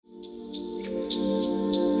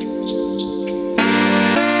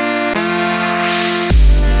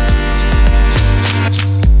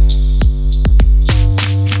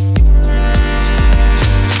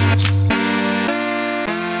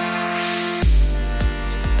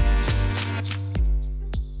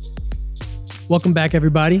Welcome back,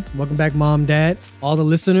 everybody. Welcome back, Mom, Dad, all the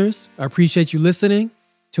listeners. I appreciate you listening,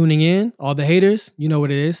 tuning in. All the haters, you know what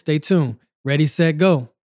it is. Stay tuned. Ready, set, go.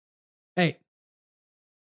 Hey,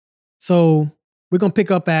 so we're going to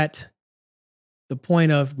pick up at the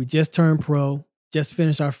point of we just turned pro, just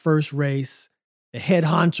finished our first race. The head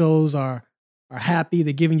honchos are happy.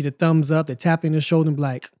 They're giving you the thumbs up. They're tapping their shoulder and be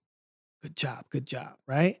like, good job,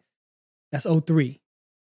 right? That's 03.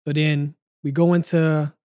 So then we go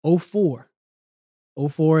into 04.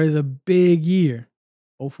 04 is a big year.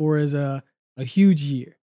 04 is a huge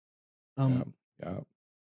year.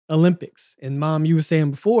 Olympics. And Mom, you were saying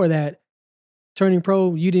before that turning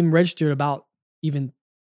pro, you didn't register about even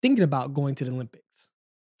thinking about going to the Olympics.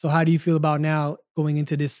 So how do you feel about now going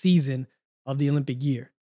into this season of the Olympic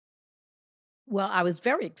year? Well, I was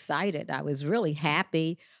very excited. I was really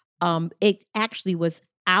happy. It actually was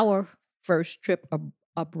our first trip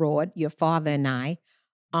abroad, your father and I.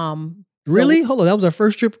 Really? Hold on, that was our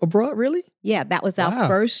first trip abroad, really? Yeah, that was our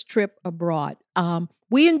first trip abroad.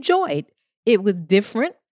 We enjoyed. It was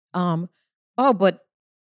different. But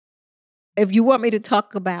if you want me to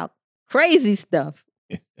talk about crazy stuff,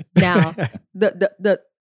 now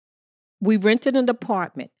we rented an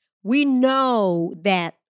apartment. We know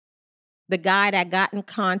that the guy that got in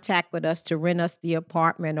contact with us to rent us the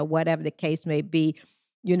apartment or whatever the case may be,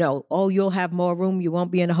 you'll have more room. You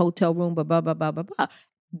won't be in a hotel room, blah, blah, blah, blah, blah, blah.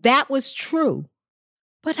 That was true.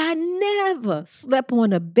 But I never slept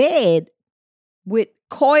on a bed with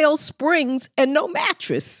coil springs and no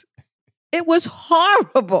mattress. It was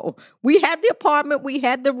horrible. We had the apartment, we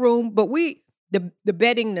had the room, but the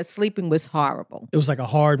bedding, the sleeping was horrible. It was like a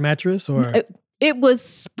hard mattress or? It was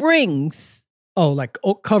springs. Oh, like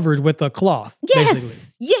covered with a cloth.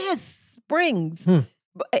 Yes, springs.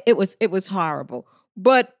 It was horrible.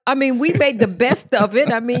 But I mean, we made the best of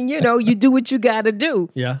it. I mean, you do what you got to do.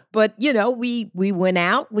 Yeah. But we went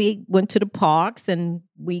out. We went to the parks and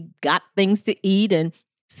we got things to eat. And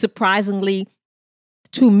surprisingly,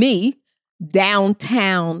 to me,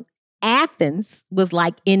 downtown Athens was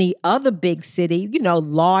like any other big city.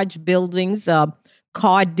 Large buildings,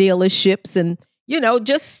 car dealerships, and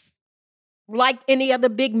just like any other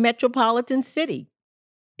big metropolitan city.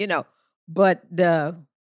 But the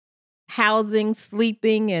housing,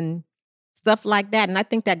 sleeping, and stuff like that. And I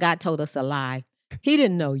think that God told us a lie. He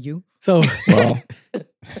didn't know you. So,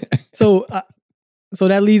 so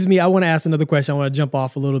that leads me. I want to ask another question. I want to jump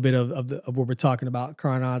off a little bit of what we're talking about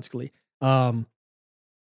chronologically. Tell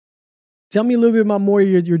me a little bit about more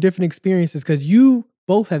of your different experiences, because you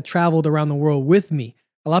both have traveled around the world with me.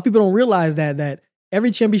 A lot of people don't realize that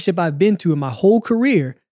every championship I've been to in my whole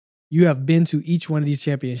career, you have been to each one of these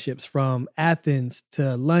championships, from Athens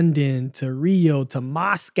to London to Rio to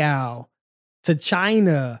Moscow to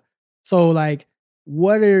China. So like,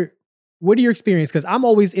 what are your experiences? Because I'm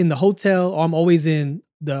always in the hotel or I'm always in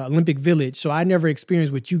the Olympic Village. So I never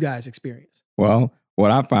experienced what you guys experienced. Well,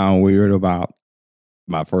 what I found weird about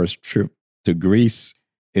my first trip to Greece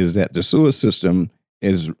is that the sewer system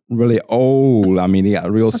is really old. I mean, they got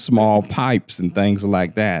real small pipes and things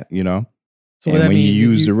like that, So and when you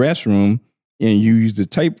use the restroom and you use the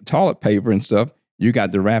toilet paper and stuff, you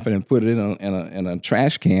got to wrap it and put it in a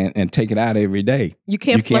trash can and take it out every day. You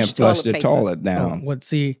can't flush the toilet down.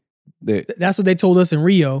 That's what they told us in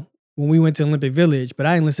Rio when we went to Olympic Village, but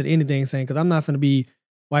I didn't listen to anything saying, because I'm not going to be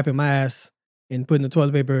wiping my ass and putting the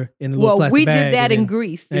toilet paper in the little plastic bag. Well, we did that in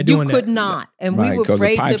Greece. You could not. And we were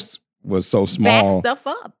afraid the pipes was so small. Back stuff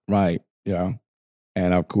up. Right,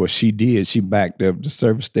 And of course she did. She backed up the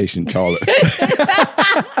service station toilet.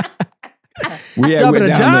 We had dropping a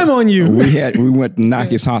dime on you. We went to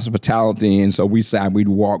Nakis Hospitality, and so we decided we'd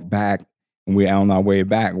walk back. And we on our way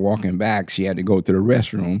back, walking back, she had to go to the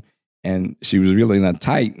restroom, and she was really not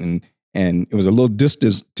tight, and it was a little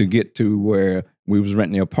distance to get to where we was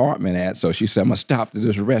renting the apartment at. So she said, "I'm gonna stop to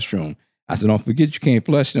this restroom." I said, "Don't forget, you can't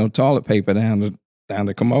flush no toilet paper down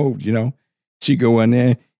the commode." She go in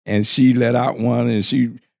there and she let out one, and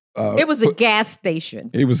she. It was a gas station.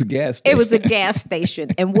 It was a gas station. It was a gas station.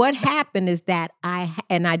 And what happened is that I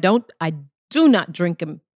do not drink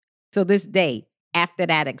them till this day after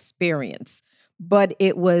that experience. But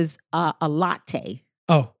it was a latte.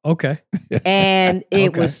 Oh, okay. And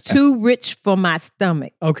it was too rich for my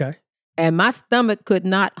stomach. Okay. And my stomach could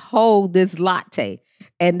not hold this latte.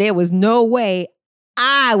 And there was no way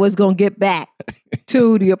I was going to get back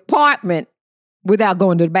to the apartment without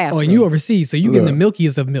going to the bathroom. Oh, and you overseas, so you getting the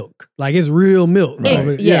milkiest of milk. Like it's real milk.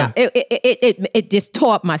 Right. It just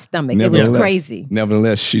tore up my stomach. It was crazy.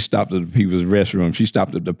 Nevertheless, she stopped at the people's restroom. She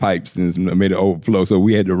stopped at the pipes and made it overflow. So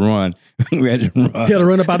we had to run. You had to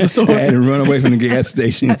run up out the store. I had to run away from the gas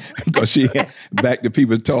station because she had backed the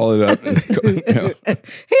people's toilet up.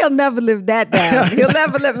 He'll never live that down. He'll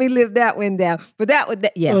never let me live that one down. But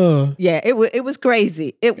it was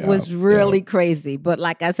crazy. It was really crazy. But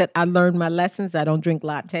like I said, I learned my lessons. I don't drink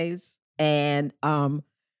lattes, and I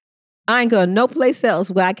ain't going no place else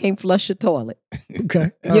where I can't flush a toilet.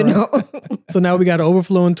 Okay, you know. So now we got an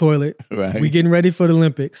overflowing toilet. Right. We getting ready for the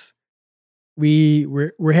Olympics.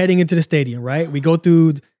 We're heading into the stadium, right? We go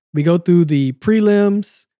through the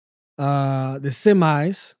prelims, the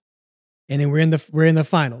semis, and then we're in the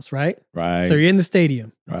finals, right? Right. So you're in the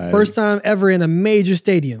stadium. Right. First time ever in a major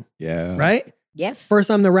stadium. Yeah. Right? Yes. First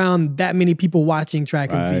time around that many people watching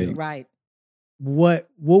track and field. Right. What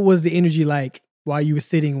was the energy like while you were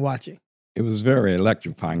sitting watching? It was very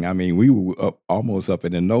electrifying. I mean, we were almost up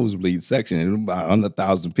in the nosebleed section. There were about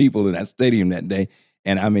 100,000 people in that stadium that day.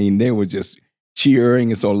 And I mean, they were just cheering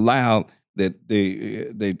and so loud that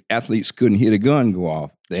the athletes couldn't hear the gun go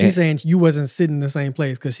off. She's saying you wasn't sitting in the same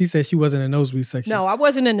place because she said she wasn't in the nosebleed section. No, I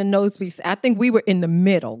wasn't in the nosebleed. I think we were in the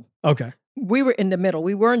middle. Okay. We were in the middle.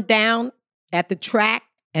 We weren't down at the track,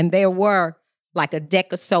 and there were like a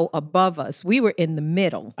deck or so above us. We were in the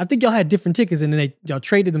middle. I think y'all had different tickets, and then y'all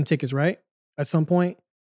traded them tickets, right? At some point,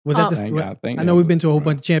 was that I know we've been to a whole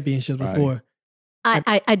bunch of championships before.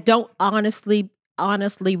 I don't honestly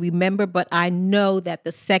remember, but I know that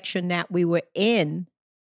the section that we were in,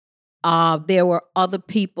 there were other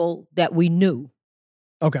people that we knew.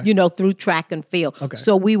 Okay. You know, through track and field. Okay.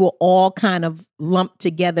 So we were all kind of lumped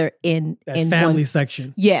together in family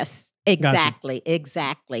section. Yes, exactly.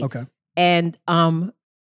 Exactly. Okay. And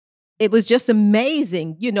it was just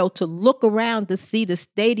amazing, you know, to look around to see the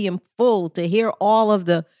stadium full, to hear all of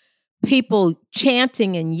the people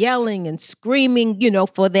chanting and yelling and screaming, you know,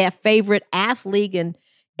 for their favorite athlete, and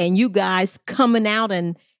you guys coming out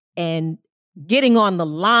and getting on the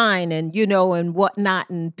line and, you know, and whatnot,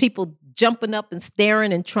 and people jumping up and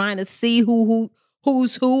staring and trying to see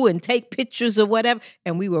who's who and take pictures or whatever.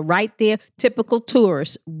 And we were right there, typical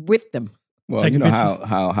tourists with them. Well, you know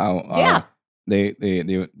how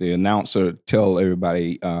the announcer tell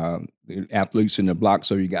everybody, the athletes in the block,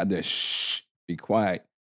 so you got to shh, be quiet.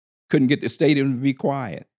 Couldn't get the stadium to be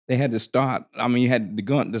quiet. They had to start. I mean, you had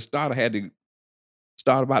the starter had to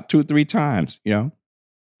start about 2 or 3 times, you know.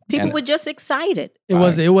 People were just excited. It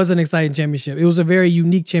was an exciting championship. It was a very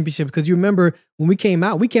unique championship because you remember when we came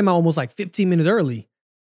out almost like 15 minutes early.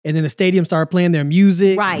 And then the stadium started playing their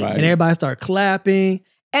music. Right. And everybody started clapping.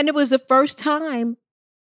 And it was the first time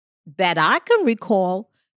that I can recall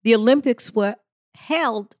the Olympics were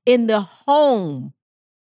held in the home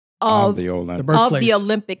of the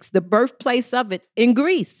Olympics, the birthplace of it in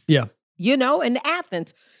Greece. Yeah. You know, in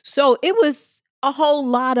Athens. So it was a whole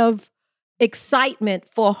lot of excitement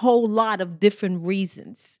for a whole lot of different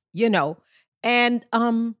reasons, you know. And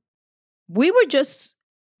we were just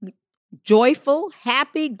joyful,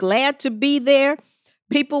 happy, glad to be there.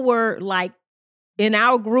 People were like in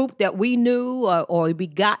our group that we knew or we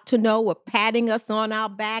got to know were patting us on our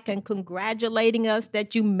back and congratulating us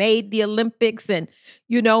that you made the Olympics and,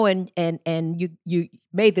 you know, and you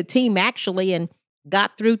made the team actually and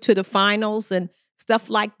got through to the finals and stuff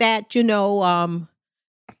like that, you know.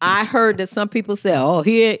 I heard that some people say, "Oh,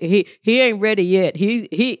 he ain't ready yet.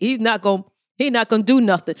 He's not gonna do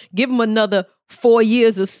nothing. Give him another 4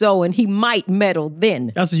 years or so, and he might medal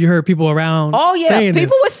then." That's what you heard people around. Oh yeah, saying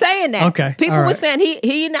people this. were saying that. Okay, people all were right. saying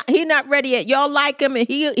he not ready yet. Y'all like him, and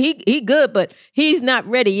he good, but he's not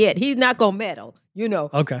ready yet. He's not gonna medal. You know.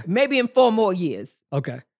 Okay. Maybe in 4 more years.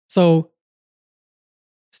 Okay. So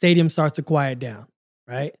stadium starts to quiet down,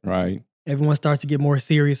 right? Right. Everyone starts to get more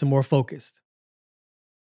serious and more focused.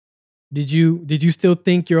 Did you still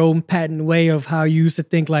think your own patent way of how you used to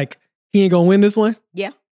think like he ain't gonna win this one? Yeah.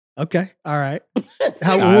 Okay. All right. What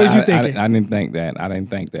were you thinking? I didn't think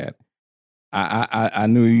that. I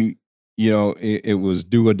knew you know it was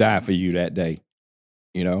do or die for you that day.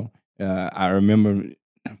 You know, I remember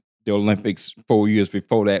the Olympics 4 years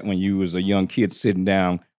before that when you was a young kid sitting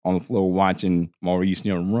down on the floor watching Maurice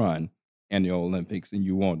Young run in the Olympics, and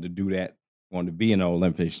you wanted to do that, wanted to be in the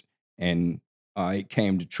Olympics, and it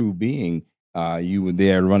came to true being. You were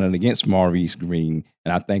there running against Maurice Green,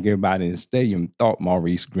 and I think everybody in the stadium thought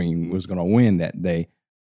Maurice Green was going to win that day.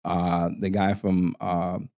 The guy from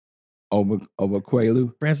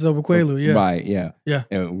Obukwelu. Francis Obukwelu, yeah. Right, yeah. Yeah.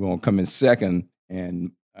 And we're going to come in second,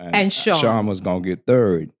 and Sean was going to get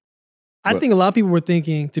third. I But- think a lot of people were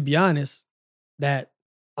thinking, to be honest, that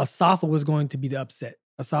Asafa was going to be the upset.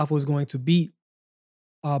 Asafa was going to beat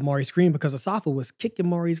Maurice Green because Asafa was kicking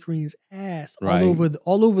Maurice Green's ass Right.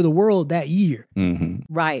 all over the world that year. Mhm.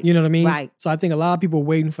 Right. You know what I mean? Right. So I think a lot of people were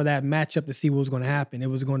waiting for that matchup to see what was going to happen. It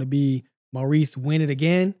was going to be Maurice win it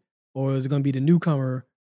again, or was it going to be the newcomer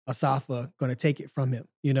Asafa going to take it from him?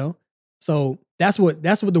 You know, so that's what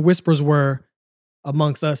the whispers were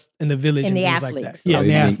amongst us in the village And and the things athletes. like that. Yeah, So and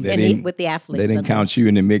the they athletes. They And didn't- with the athletes. They didn't okay. count you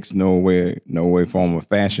in the mix, no way, form, or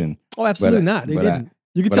fashion. Oh, absolutely But- not. They but I- didn't.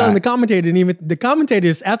 You could but tell in I- the commentator, and even the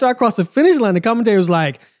commentators, after I crossed the finish line, the commentator was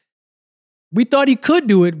like, we thought he could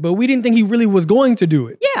do it, but we didn't think he really was going to do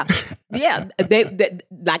it. Yeah, yeah. They,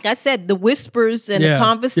 like I said, the whispers and Yeah, the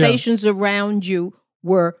conversations around you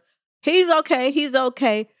were, he's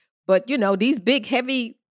okay. But these big,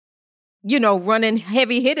 heavy, running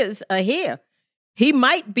heavy hitters are here. He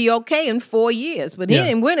might be okay in 4 years, but he Yeah.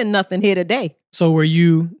 ain't winning nothing here today. So were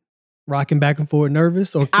you rocking back and forth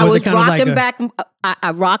nervous? Or I was it kind of rocking like back.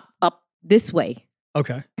 I rocked up this way,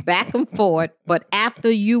 okay. back and forth. But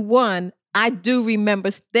after you won, I do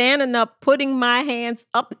remember standing up, putting my hands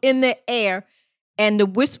up in the air, and the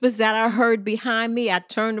whispers that I heard behind me, I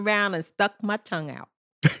turned around and stuck my tongue out.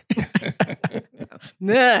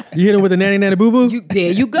 Nah. You hit him with the nanny nanny boo boo?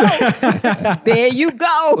 There you go. There you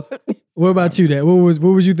go. What about you, Dad? What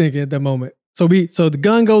was you thinking at that moment? So the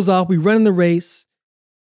gun goes off, we run the race,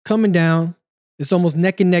 coming down. It's almost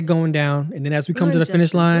neck and neck going down. And then as we come to the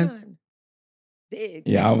finish line,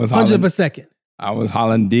 Yeah, I was hundredth of hollering, a second. I was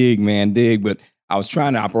hollering, dig, man, dig. But I was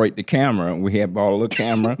trying to operate the camera. We had bought a little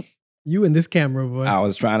camera. You and this camera, boy. I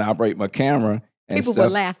was trying to operate my camera. And People stuff. were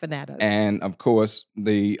laughing at us. And of course,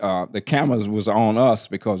 the cameras was on us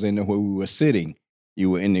because they knew where we were sitting. You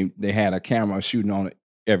were in they had a camera shooting on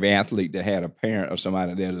every athlete that had a parent or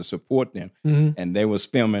somebody there to support them. Mhm. And they was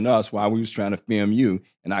filming us while we was trying to film you,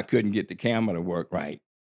 and I couldn't get the camera to work right.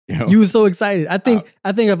 You know? You were so excited. I think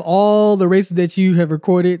of all the races that you have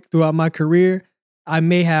recorded throughout my career, I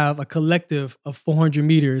may have a collective of 400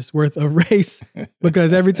 meters worth of race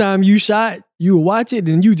because every time you shot, you would watch it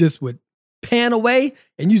and you just would pan away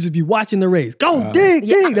and you just be watching the race. Go dig.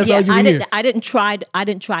 That's all you would hear. I didn't try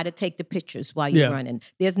to take the pictures while you're running.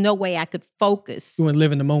 There's no way I could focus. You want to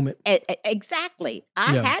live in the moment. Exactly.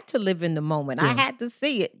 I Yeah. had to live in the moment. Yeah. I had to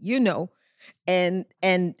see it,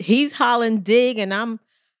 And he's hollering dig, and I'm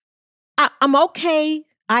okay.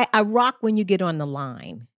 I rock when you get on the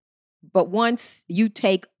line. But once you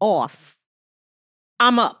take off,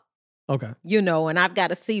 I'm up, Okay. and I've got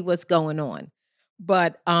to see what's going on.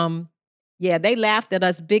 But yeah, they laughed at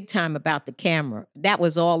us big time about the camera. That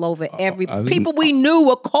was all over people we knew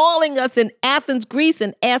were calling us in Athens, Greece,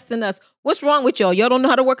 and asking us, "What's wrong with y'all? Y'all don't know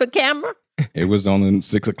how to work a camera?" It was on the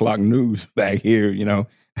 6 o'clock news back here,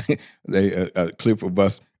 They a clip of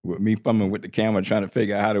us with me fumbling with the camera trying to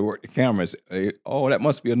figure out how to work the cameras. Oh, that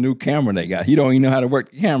must be a new camera they got. He don't even know how to work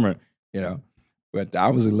the camera, But I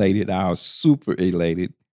was elated. I was super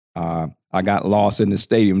elated. I got lost in the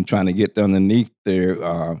stadium trying to get underneath there.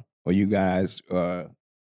 Well, you guys, I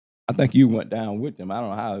think you went down with them. I don't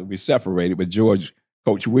know how we separated, but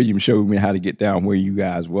Coach Williams showed me how to get down where you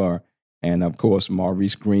guys were. And of course,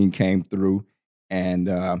 Maurice Green came through,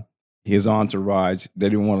 and his entourage, they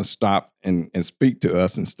didn't want to stop and speak to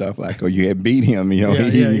us and stuff like, oh, you had beat him. He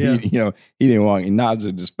didn't want to acknowledge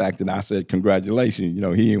the fact that I said, congratulations.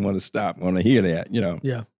 He didn't want to stop, want to hear that,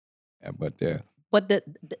 Yeah. But But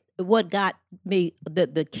what got me,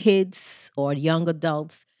 the kids or young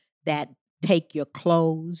adults that take your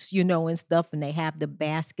clothes, and stuff, and they have the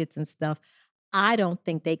baskets and stuff, I don't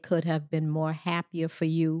think they could have been more happier for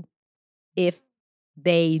you if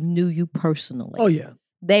they knew you personally. Oh, yeah.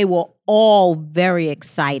 They were all very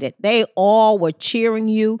excited. They all were cheering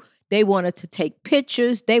you. They wanted to take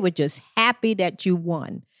pictures. They were just happy that you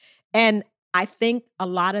won. And I think a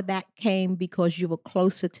lot of that came because you were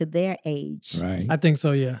closer to their age. right. I think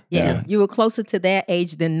so, yeah. Yeah, you were closer to their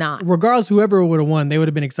age than not. Regardless, whoever would have won, they would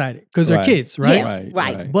have been excited because they're Right. kids, right? Yeah.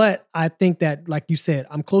 Right. But I think that, like you said,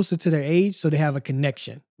 I'm closer to their age, so they have a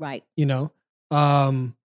connection, Right.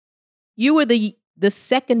 You were the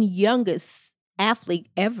second youngest athlete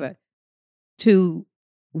ever to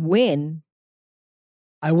win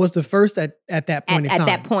I was the first at that point in at time.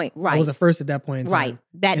 that point. Right. I was the first at that point in time. Right.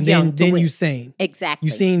 That And young then to win. Usain. Exactly.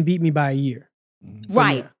 Usain beat me by a year. So,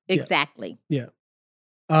 Right. yeah. Exactly.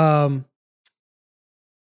 That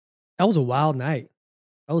was a wild night.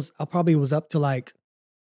 I probably was up to like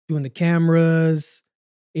doing the cameras,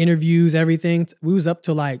 interviews, everything. We was up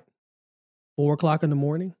to like 4 o'clock in the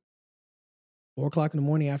morning. 4 o'clock in the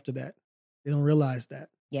morning after that. They don't realize that.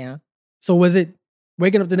 Yeah. So was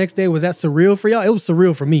waking up the next day, was that surreal for y'all? It was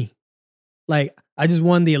surreal for me. Like, I just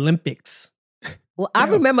won the Olympics. Well, I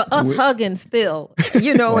remember us hugging still,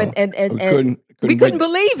 you know, Well, and couldn't we couldn't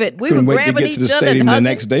believe it. We were couldn't wait to grabbing get each to the other stadium and the hugging.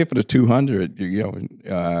 next day for the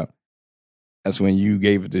 200. That's when you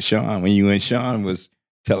gave it to Sean. When you and Sean was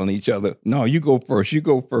telling each other, "No, you go first. You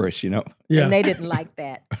go first." You know. Yeah. And they didn't like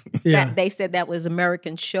that. Yeah. They said that was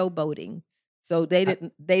American showboating, so they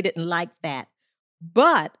didn't like that.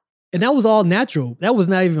 But And that was all natural. That was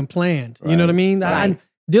not even planned. You know what I Right, mean? right.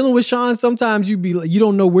 Dealing with Sean, sometimes you be like, you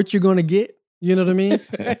don't know what you're gonna get. You know what I mean?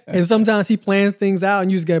 And sometimes he plans things out,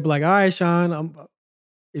 and you just gotta be like, "All right, Sean,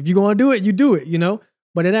 if you're gonna do it, you do it." You know.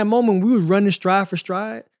 But in that moment, we was running stride for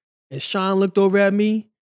stride, and Sean looked over at me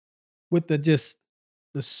with the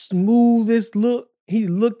smoothest look. He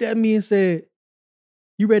looked at me and said,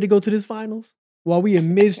 "You ready to go to this finals?" While we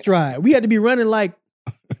in mid stride, we had to be running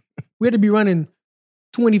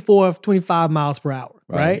 24, 25 miles per hour,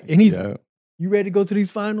 right? And he's, Yeah. "You ready to go to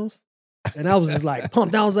these finals?" And I was just like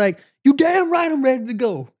pumped. I was like, "You damn right, I'm ready to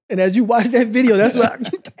go." And as you watch that video, that's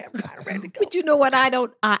what you damn right, I'm ready to go. But you know what?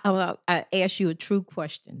 I ask you a true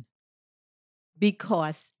question.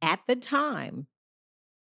 Because at the time,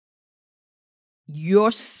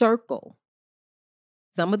 your circle,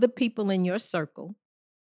 some of the people in your circle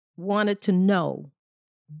wanted to know,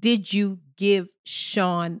 did you give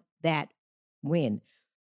Sean that win?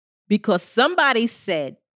 Because somebody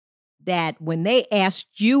said that when they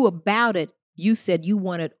asked you about it, you said you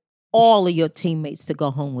wanted all of your teammates to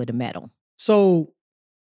go home with a medal. So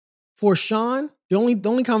for Sean, the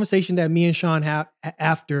only conversation that me and Sean had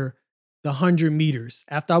after the 100 meters,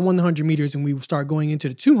 after I won the 100 meters and we start going into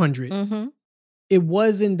the 200, Mm-hmm. it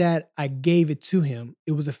wasn't that I gave it to him.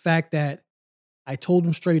 It was the fact that I told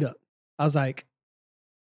him straight up. I was like,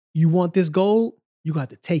 "You want this gold? You got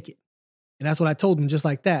to take it." And that's what I told him, just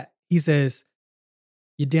like that. He says,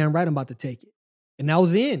 "You're damn right I'm about to take it." And that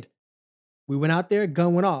was the end. We went out there,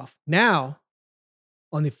 gun went off. Now,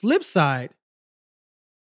 on the flip side,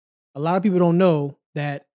 a lot of people don't know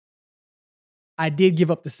that I did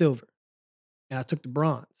give up the silver and I took the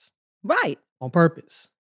bronze Right. on purpose.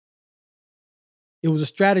 It was a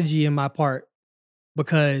strategy in my part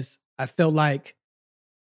because I felt like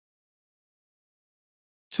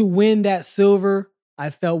to win that silver, I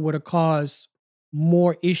felt would have caused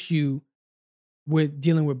more issue with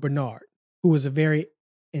dealing with Bernard, who was a very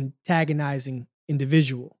antagonizing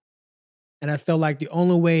individual. And I felt like the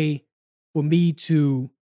only way for me to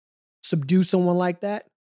subdue someone like that,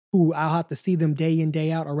 who I'll have to see them day in,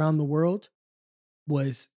 day out around the world,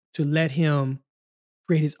 was to let him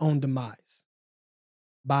create his own demise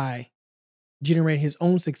by generating his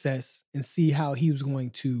own success and see how he was going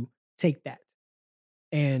to take that.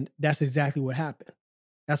 And that's exactly what happened.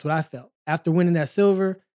 That's what I felt. After winning that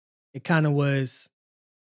silver, it kind of was,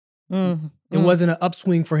 Mm-hmm. it wasn't an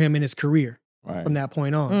upswing for him in his career Right. from that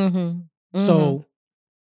point on. Mm-hmm. Mm-hmm. So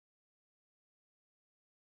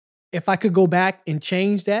if I could go back and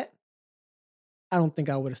change that, I don't think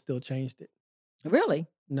I would have still changed it. Really?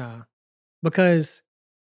 Nah. Because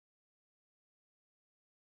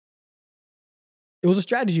it was a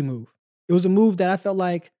strategy move. It was a move that I felt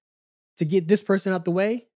like, to get this person out the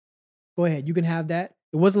way, go ahead, you can have that.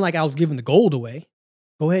 It wasn't like I was giving the gold away.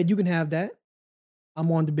 Go ahead, you can have that. I'm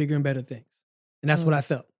on to bigger and better things. And that's what I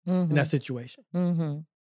felt in that situation.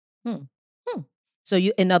 Mm-hmm. So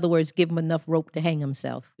you, in other words, give him enough rope to hang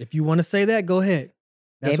himself. If you want to say that, go ahead.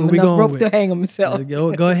 That's Gave what him we're enough going rope with. to hang himself.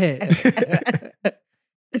 Go ahead.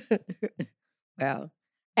 Well,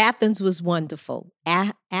 Athens was wonderful.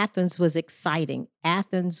 Athens was exciting.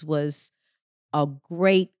 Athens was a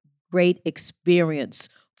great experience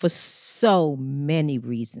for so many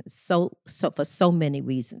reasons. So for so many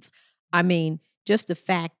reasons. I mean, just the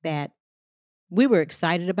fact that we were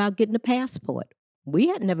excited about getting a passport. We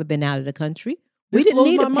had never been out of the country. We This didn't blows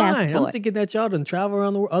need my a mind. passport. I'm thinking that y'all done travel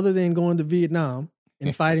around the world other than going to Vietnam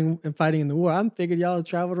and fighting in the war. I'm thinking y'all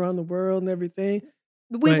traveled around the world and everything.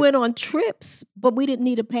 We but- went on trips, but we didn't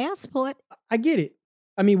need a passport. I get it.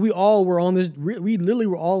 I mean, we all were on this. We literally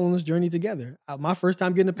were all on this journey together. My first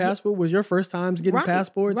time getting a passport was your first times getting Right,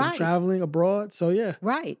 passports and right. traveling abroad. So yeah,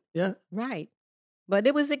 Right. yeah. Right. But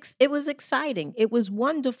it was exciting. It was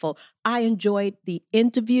wonderful. I enjoyed the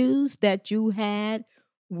interviews that you had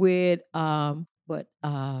with what's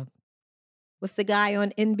the guy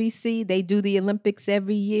on NBC? They do the Olympics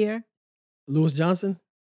every year. Lewis Johnson.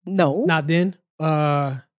 No. Not then.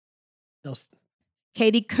 That was-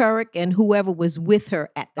 Katie Couric and whoever was with her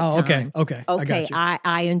at the oh, time. okay. I Okay, got you.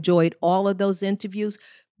 I enjoyed all of those interviews.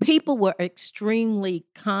 People were extremely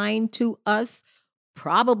kind to us,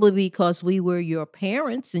 probably because we were your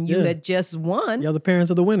parents and you Yeah. had just won. You're the parents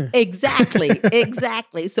of the winner. Exactly,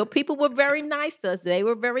 exactly. So people were very nice to us. They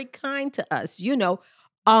were very kind to us.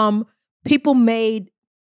 People made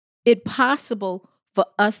it possible for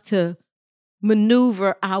us to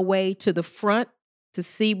maneuver our way to the front to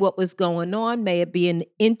see what was going on. May it be an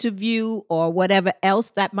interview or whatever else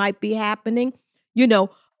that might be happening.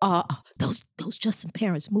 Those Justin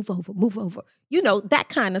parents, move over. That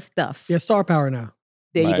kind of stuff. Yeah, star power now.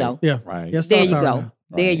 There you Right. go. Yeah. Right. Yeah, star There you power go. now.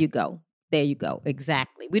 There Right. you go. There you go.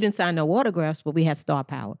 Exactly. We didn't sign no autographs, but we had star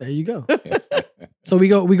power. There you go. So we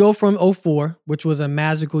go from 04, which was a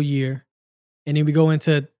magical year, and then we go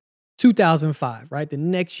into 2005, right? The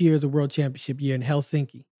next year is the World Championship year in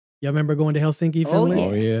Helsinki. Y'all remember going to Helsinki, Oh, Finland?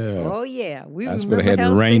 Oh yeah. Oh yeah. We That's where remember they had the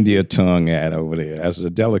Helsinki. reindeer tongue at over there. That's a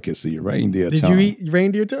delicacy, reindeer Did tongue. you eat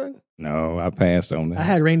reindeer tongue? No, I passed on that. I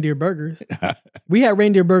had reindeer burgers. We had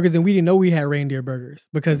reindeer burgers, and we didn't know we had reindeer burgers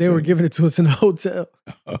because they were Okay. giving it to us in the hotel.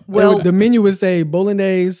 Well, The menu would say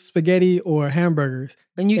bolognese, spaghetti, or hamburgers.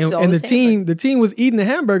 and you saw And the us hamburger. team was eating the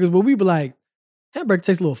hamburgers, but we were like, hamburger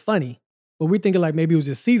tastes a little funny. But we thinking like maybe it was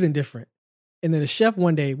just seasoned different. And then the chef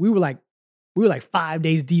one day, we were like 5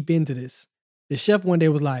 days deep into this. The chef one day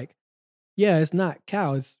was like, yeah, it's not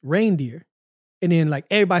cow, it's reindeer. And then like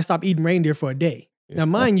everybody stopped eating reindeer for a day. Now,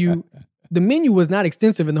 mind you, the menu was not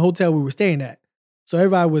extensive in the hotel we were staying at. So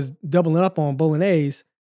everybody was doubling up on bolognese.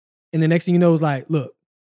 And the next thing you know, it was like, look,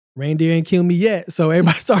 reindeer ain't killed me yet. So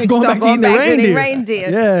everybody started going back to eating the eating reindeer.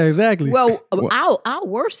 Yeah, exactly. Well, Well- our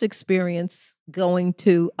worst experience going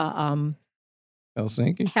to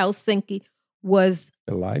Helsinki, Helsinki was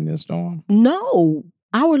the lightning storm, no,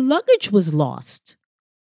 our luggage was lost.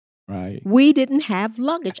 right? We didn't have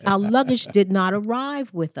luggage. Our luggage did not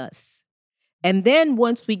arrive with us. And then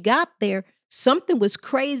once we got there, something was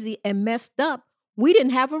crazy and messed up. We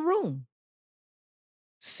didn't have a room.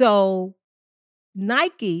 So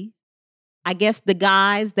Nike, I guess the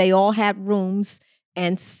guys, they all had rooms,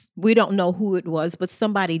 and we don't know who it was, but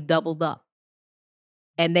somebody doubled up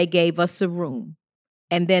and they gave us a room.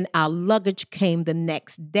 And then our luggage came the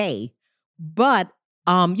next day. But,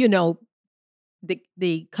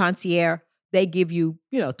 the concierge, they give you,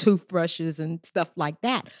 toothbrushes and stuff like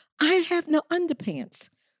that. I have no underpants.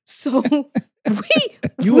 So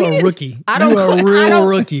you we are a didn't- rookie. I don't- You are a I real don't-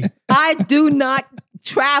 rookie. I do not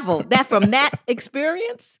travel. From that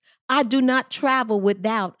experience, I do not travel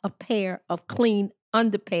without a pair of clean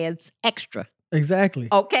underpants extra. Exactly.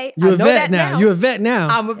 Okay? You're I a know vet that now. You're a vet now.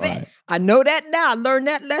 I'm a vet. Right. I know that now. I learned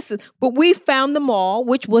that lesson. But we found the mall,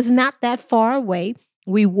 which was not that far away.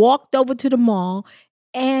 We walked over to the mall,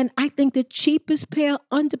 and I think the cheapest pair of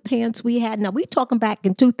underpants we had, now we talking back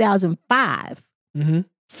in 2005, Mhm.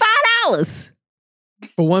 $5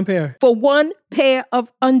 For one pair. for one pair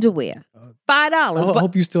of underwear. $5. I But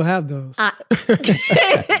hope you still have those.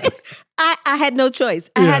 I had no choice.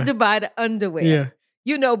 I Yeah. had to buy the underwear.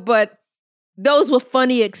 Yeah. But those were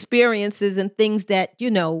funny experiences and things that,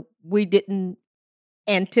 we didn't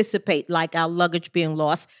anticipate, like our luggage being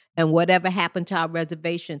lost and whatever happened to our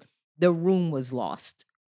reservation, the room was lost.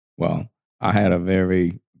 Well, I had a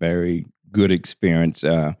very, very good experience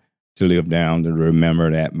to live down to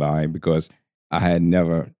remember that by, because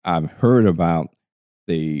I've heard about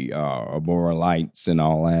the Aurora Lights and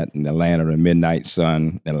all that, and the land of the midnight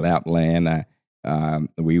sun in Lapland.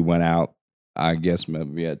 We went out, I guess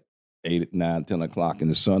maybe at 8, 9, 10 o'clock,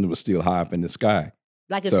 and the sun was still high up in the sky.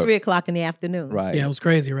 Like it's So- 3:00 in the afternoon. Right. Yeah, it was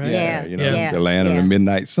crazy, right? Yeah. The land of yeah. the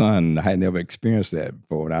midnight sun. I had never experienced that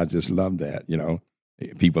before, and I just loved that.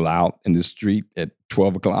 People out in the street at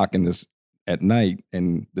 12 o'clock at night,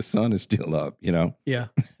 and the sun is still up. Yeah. Yeah,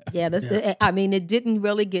 Yeah. I mean, it didn't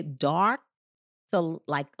really get dark till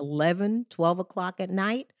like 11, 12 o'clock at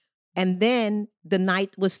night. And then the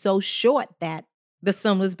night was so short that the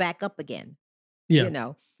sun was back up again.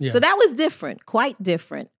 Yeah. Yeah. So that was different, quite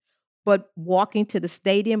different. But walking to the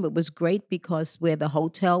stadium, it was great because where the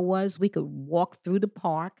hotel was, we could walk through the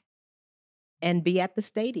park and be at the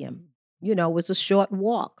stadium. It was a short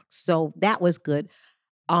walk. So that was good.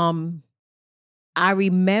 I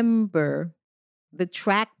remember the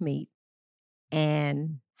track meet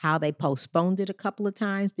and how they postponed it a couple of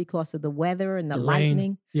times because of the weather and the The rain.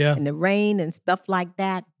 lightning Yeah. and the rain and stuff like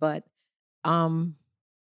that. But I've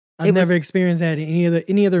it never was- experienced that in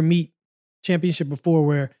any other meet championship before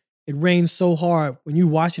where it rains so hard when you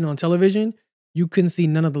watching on television, you couldn't see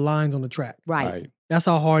none of the lines on the track. right. That's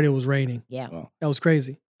how hard it was raining. Yeah. Well, That was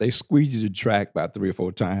crazy. they squeezed the track about 3 or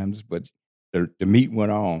 4 times, but the meet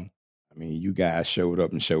went on. I mean, you guys showed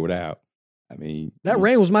up and showed out. I mean, That you-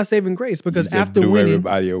 rain was my saving grace you because just after blew winning,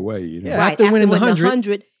 everybody away. Yeah. Right. after winning the winning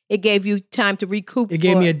 100, it gave you time to recoup. It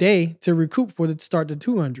gave me a day to recoup for the start the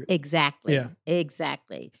 200. Exactly. Yeah.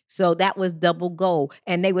 Exactly. So that was double gold.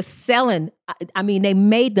 And they were selling, I mean, they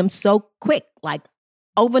made them so quick, like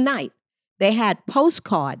overnight. They had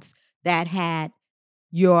postcards that had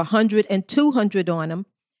your 100 and 200 on them.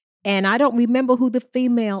 And I don't remember who the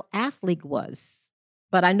female athlete was,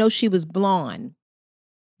 but I know she was blonde.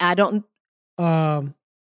 I don't.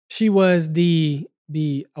 She was the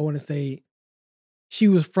I want to say she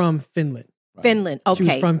was from Finland. Finland. Okay. She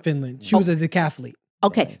was from Finland. She was a decathlete.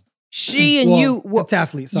 Okay. Right. She and you were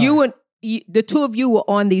heptathlete. Sorry. the two of you were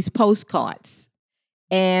on these postcards.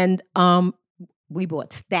 And we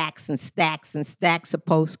bought stacks and stacks and stacks of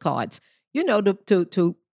postcards, you know,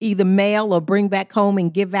 to either mail or bring back home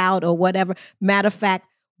and give out or whatever. Matter of fact,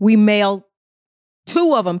 we mailed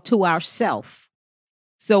 2 of them to ourselves.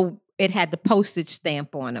 So it had the postage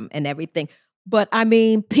stamp on them and everything. But I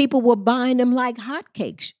mean, people were buying them like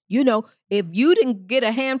hotcakes. You know, if you didn't get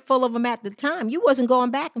a handful of them at the time, you wasn't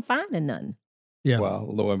going back and finding none. Yeah. Well,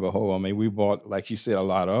 lo and behold, I mean, we bought, like you said, a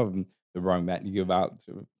lot of them to bring back and give out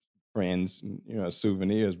to friends, you know,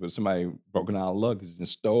 souvenirs. But somebody broke in our luggage and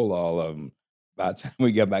stole all of them. By the time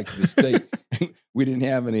we got back to the state, we didn't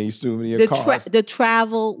have any souvenir cars. The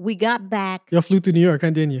travel, we got back. Y'all flew to New York, huh,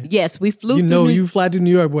 didn't you? Yes, we flew. You know, you fly to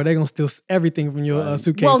New York, boy, they're gonna steal everything from your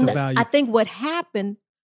suitcase of value. I think what happened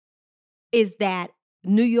is that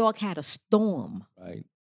New York had a storm, Right.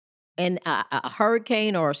 and a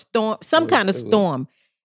hurricane or a storm, some kind of storm.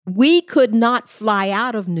 We could not fly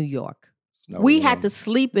out of New York. We had to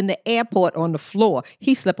sleep in the airport on the floor.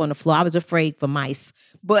 He slept on the floor. I was afraid for mice,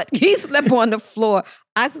 but he slept on the floor.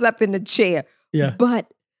 I slept in the chair. Yeah.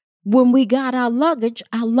 But when we got our luggage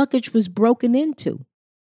was broken into.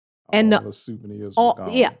 And all the souvenirs were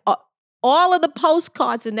gone. Yeah, all of the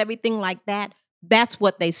postcards and everything like that, that's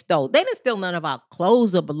what they stole. They didn't steal none of our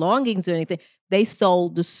clothes or belongings or anything. They stole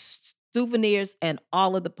the souvenirs and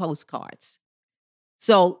all of the postcards.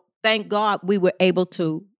 So thank God we were able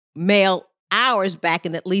to mail ours back,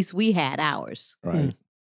 and at least we had ours. Right.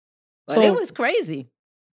 But So- it was crazy.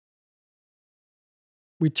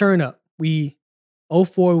 We turn up. We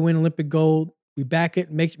 04 win Olympic gold. We back it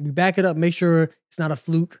up, make sure it's not a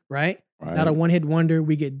fluke, right? Right. Not a one-hit wonder.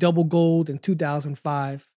 We get double gold in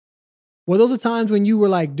 2005. Were those the times when you were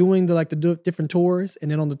like doing the different tours,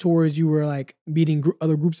 and then on the tours you were like meeting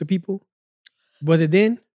other groups of people? Was it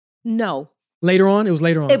then? No, Later on? It was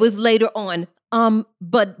later on. it was later on.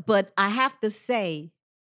 But I have to say,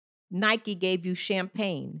 Nike gave you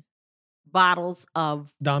champagne bottles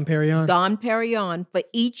of Dom Perignon. Dom Perignon for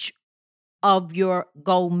each of your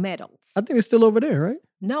gold medals. I think it's still over there, right?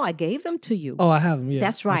 No, I gave them to you. Oh, I have them. Yeah,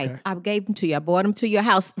 That's right. Okay. I gave them to you. I brought them to your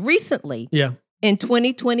house recently Yeah, in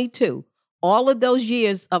 2022. All of those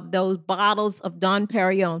years of those bottles of Dom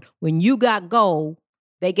Perignon, when you got gold,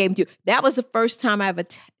 they gave them to you. That was the first time I ever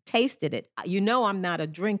tasted it. You know, I'm not a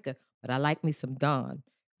drinker, but I like me some Don.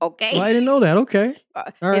 Okay. well, I didn't know that. Okay, all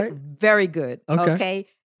right. Very good. Okay. Okay.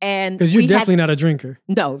 And Because you're we definitely not a drinker.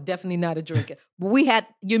 no, definitely not a drinker. But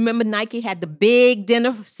you remember Nike had the big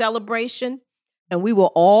dinner celebration, and we were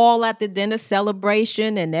all at the dinner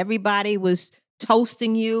celebration, and everybody was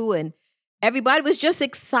toasting you, and everybody was just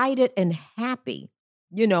excited and happy,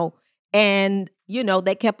 you know. And, you know,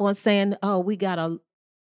 they kept on saying, oh, we got a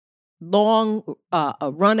long a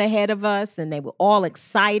run ahead of us, and they were all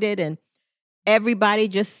excited, and everybody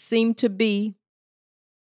just seemed to be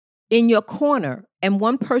in your corner. And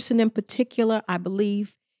one person in particular, I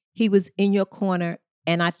believe he was in your corner,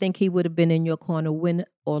 and I think he would have been in your corner win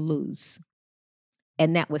or lose.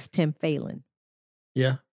 And that was Tim Phelan.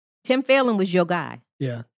 Yeah, Tim Phelan was your guy.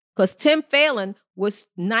 yeah. Because Tim Phelan was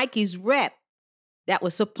Nike's rep that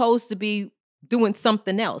was supposed to be doing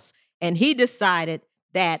something else. And he decided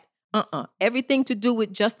that everything to do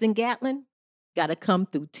with Justin Gatlin got to come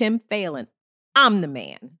through Tim Phelan. I'm the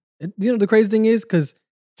man. You know, the crazy thing is because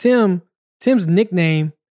Tim's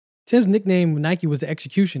nickname with Nike was the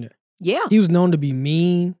executioner. Yeah. He was known to be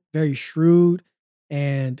mean, very shrewd,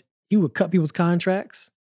 and he would cut people's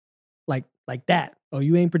contracts like that. Oh,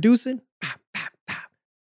 you ain't producing? Pop, pop, pop.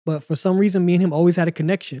 But for some reason, me and him always had a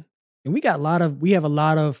connection. And we have a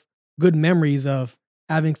lot of good memories of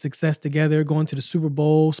having success together, going to the Super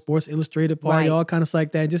Bowl, Sports Illustrated party, Right. all kind of stuff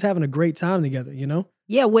like that, just having a great time together, you know?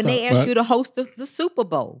 Yeah, when So- they asked But- you to host the Super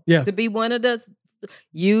Bowl. Yeah. To be one of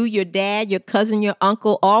you, your dad, your cousin, your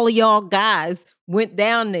uncle, all of y'all guys went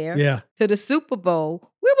down there Yeah. to the Super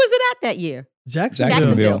Bowl. Where was it at that year?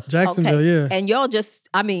 Jacksonville. Jacksonville. Yeah. And y'all just,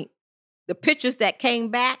 I mean, the pictures that came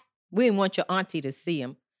back, we didn't want your auntie to see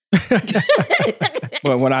them.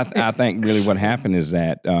 Well, what I think really what happened is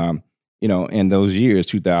that in those years,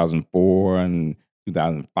 2004 and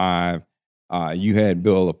 2005, you had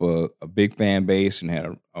built up a big fan base and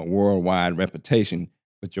had a worldwide reputation.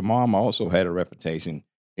 But your mom also had a reputation,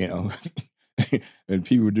 you know, and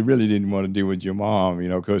people really didn't want to deal with your mom,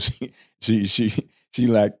 because she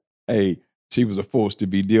like, hey, she was a force to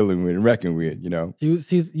be dealing with and reckoning with, You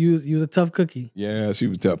was a tough cookie. Yeah, she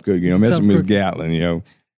was a tough cookie. was a Messing tough Miss cookie. Gatlin,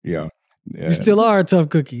 yeah. You still are a tough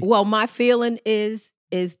cookie. Well, my feeling is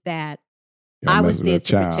that I was there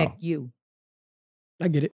to protect you. I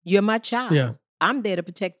get it. You're my child. Yeah. I'm there to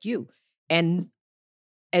protect you. And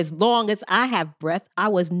as long as I have breath, I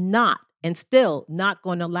was not and still not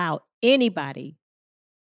going to allow anybody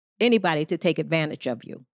to take advantage of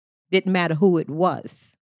you. Didn't matter who it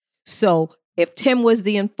was. So if Tim was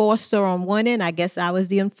the enforcer on one end, I guess I was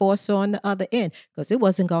the enforcer on the other end, because it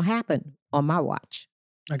wasn't going to happen on my watch.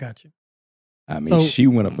 I got you. I mean, she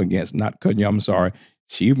went up against, not cutting you, I'm sorry,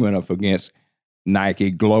 she went up against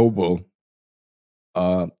Nike Global,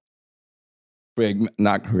 not Craig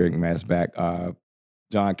Masback,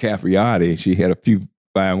 John Capriati. She had a few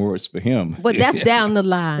fine words for him. But that's down the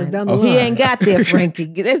line. That's down the line. He ain't got there, Frankie.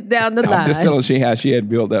 That's down the line. I'm just telling you how she had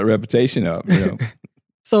built that reputation up.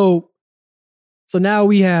 So now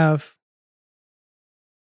we have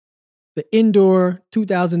the indoor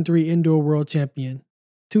 2003 indoor world champion,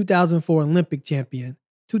 2004 Olympic champion,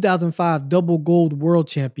 2005 double gold world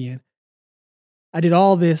champion. I did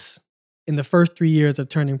all this in the first 3 years of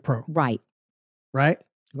turning pro. Right. Right?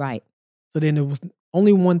 Right. So then there was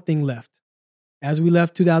only one thing left. As we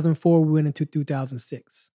left 2004, we went into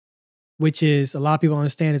 2006, which is, a lot of people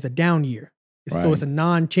understand, it's a down year. Right. So it's a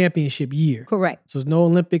non-championship year. Correct. So there's no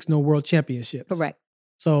Olympics, no world championships. Correct.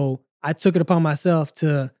 So I took it upon myself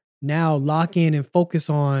to now lock in and focus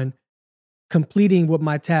on completing what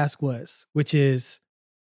my task was, which is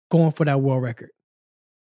going for that world record.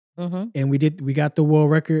 Mm-hmm. And we got the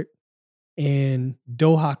world record in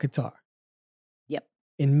Doha, Qatar. Yep.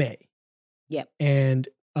 In May. Yep. And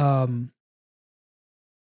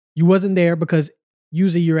you wasn't there because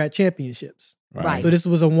usually you're at championships. Right. So this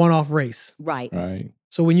was a one-off race. Right. Right.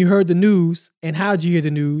 So when you heard the news, and how'd you hear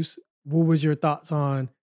the news? What was your thoughts on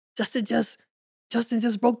Justin just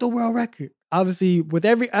broke the world record? Obviously, with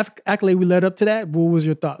every accolade we led up to that, what was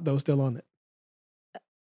your thought though still on it?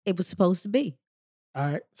 It was supposed to be. All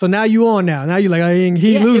right. So now you on now. Now you're like, he ain't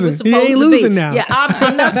It was losing. He supposed ain't to losing be. now. Yeah,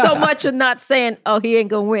 I'm not so much of not saying, oh, he ain't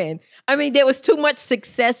going to win. I mean, there was too much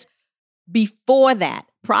success before that,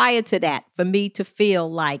 prior to that, for me to feel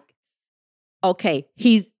like, okay,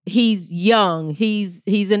 he's young. He's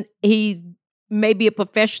maybe a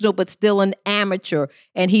professional, but still an amateur,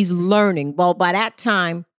 and he's learning. Well, by that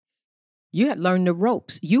time, you had learned the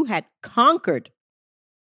ropes. You had conquered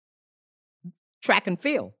track and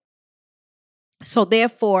field. So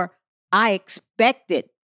therefore, I expected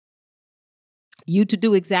you to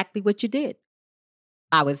do exactly what you did.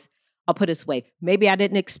 I'll put it this way, maybe I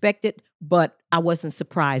didn't expect it, but I wasn't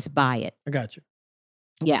surprised by it. I got you.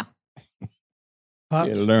 Yeah.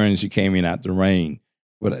 She learned, she came in out the rain.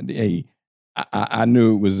 But hey, I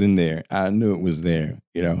knew it was in there. I knew it was there,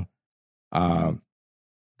 I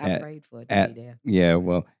prayed for it to be there. Yeah,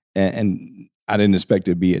 well, and I didn't expect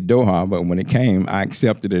it to be at Doha, but when it came, I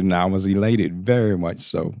accepted it and I was elated, very much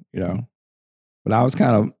so, But I was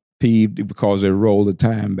kind of peeved because they rolled the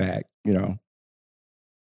time back,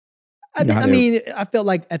 I mean, I felt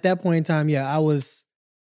like at that point in time, I was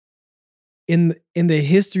in the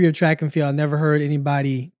history of track and field, I never heard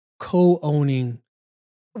anybody co-owning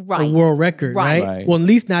a world record, right? Well, at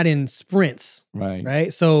least not in sprints,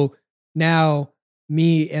 right? So now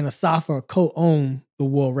me and Asafa co-own the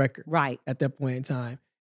world record, right? At that point in time,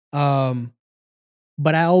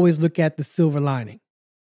 but I always look at the silver lining,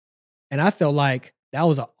 and I felt like that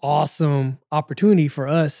was an awesome opportunity for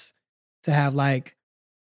us to have like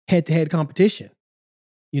head-to-head competition,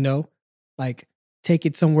 like take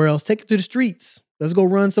it somewhere else, take it to the streets. Let's go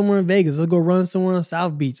run somewhere in Vegas. Let's go run somewhere on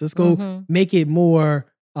South Beach. Let's go make it more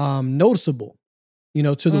noticeable,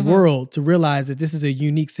 to the world, to realize that this is a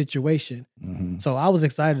unique situation. So I was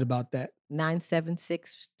excited about that.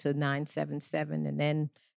 976 to 977 and then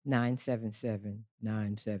 977,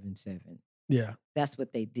 977. Yeah. That's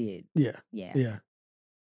what they did. Yeah. Yeah. Yeah.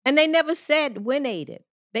 And they never said when aided.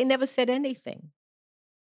 They never said anything.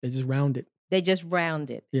 They just rounded. They just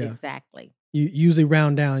rounded. Yeah. Exactly. You usually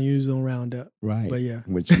round down, you usually don't round up. Right. But yeah.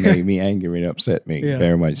 Which made me angry and upset me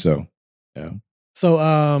very much so. Yeah.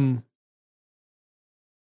 So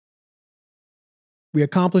we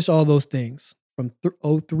accomplished all those things from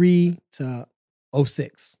 03 to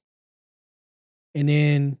 06. And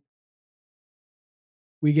then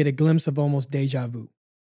we get a glimpse of almost deja vu.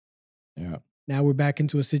 Yeah. Now we're back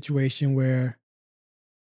into a situation where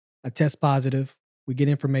I test positive. We get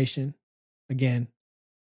information again.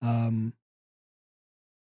 We're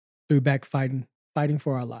back fighting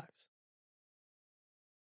for our lives.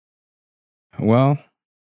 Well,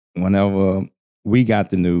 whenever we got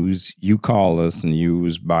the news, you called us and you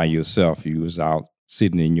was by yourself. You was out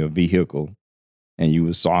sitting in your vehicle and you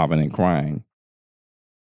was sobbing and crying.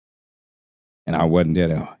 And I wasn't there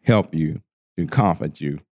to help you, to comfort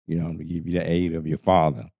you, to give you the aid of your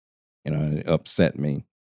father. It upset me,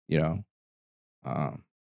 I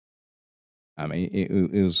mean,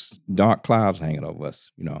 it was dark clouds hanging over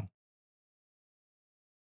us,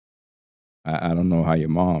 I don't know how your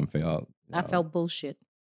mom felt. I felt bullshit.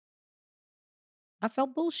 I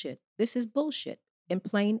felt bullshit. This is bullshit in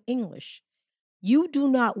plain English. You do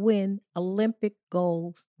not win Olympic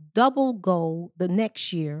gold, double gold the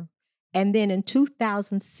next year. And then in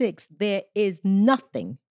 2006, there is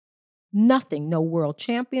nothing, no world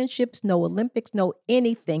championships, no Olympics, no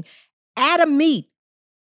anything at a meet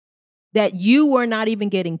that you were not even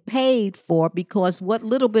getting paid for, because what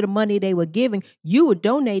little bit of money they were giving, you were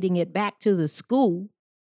donating it back to the school.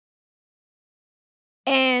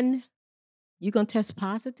 And you're going to test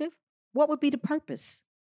positive? What would be the purpose?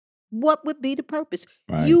 What would be the purpose?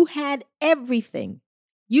 Right. You had everything.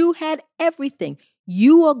 You had everything.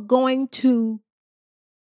 You are going to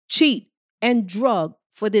cheat and drug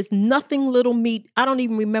for this nothing little meet. I don't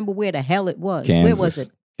even remember where the hell it was. Kansas. Where was it?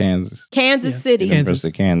 Kansas City. University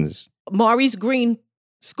of Kansas. Maurice Green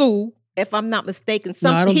School, if I'm not mistaken.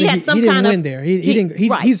 No, I don't think he didn't win there. He didn't.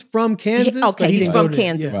 He's from Kansas. Okay, he's from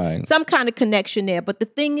Kansas. Yeah. Right. Some kind of connection there. But the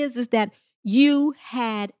thing is that you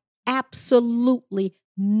had absolutely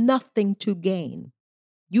nothing to gain.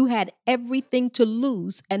 You had everything to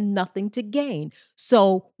lose and nothing to gain.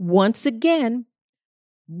 So once again,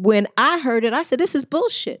 when I heard it, I said, this is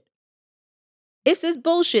bullshit. This is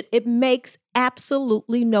bullshit. It makes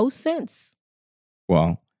absolutely no sense.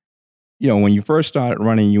 Well, when you first started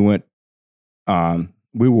running, you went,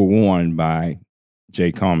 we were warned by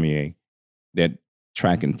Jay Cormier that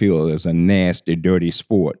track and field is a nasty, dirty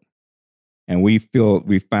sport. And we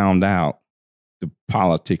found out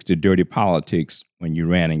the dirty politics when you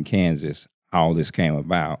ran in Kansas, how this came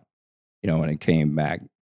about, when it came back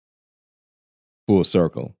full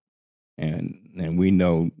circle. And we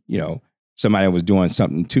know, somebody was doing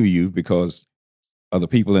something to you because other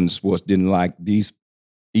people in the sports didn't like these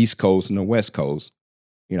East Coast and the West Coast,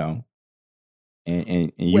 and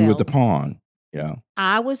you was the pawn,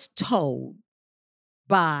 I was told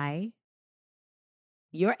by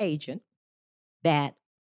your agent that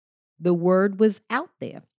the word was out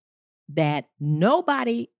there that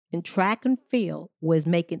nobody in track and field was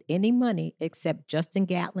making any money except Justin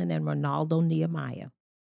Gatlin and Ronaldo Nehemiah.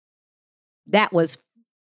 That was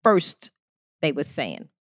first, they were saying.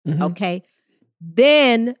 Mm-hmm. Okay.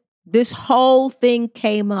 Then this whole thing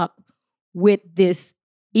came up with this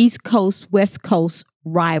East Coast, West Coast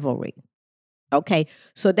rivalry. Okay.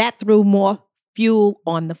 So that threw more fuel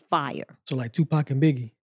on the fire. So like Tupac and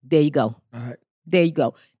Biggie. There you go. All right. There you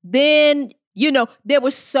go. Then, there were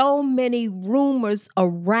so many rumors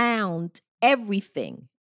around everything,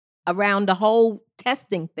 around the whole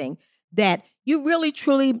testing thing, that you really,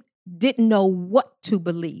 truly didn't know what to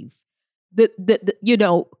believe. They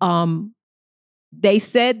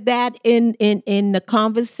said that in the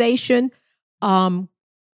conversation,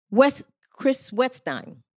 Chris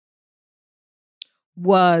Wetstein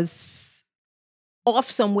was off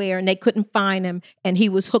somewhere and they couldn't find him, and he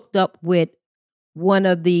was hooked up with one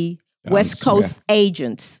of the John West Coast Smith.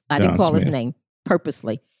 agents. I didn't John call his Smith. name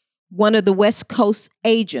purposely. One of the West Coast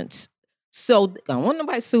agents. So I don't want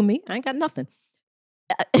nobody to sue me. I ain't got nothing.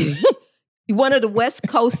 One of the West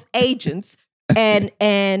Coast agents,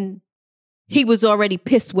 and he was already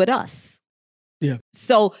pissed with us. Yeah.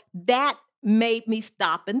 So that made me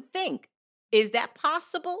stop and think, is that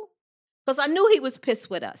possible? Because I knew he was pissed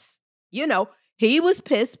with us. He was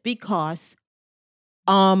pissed because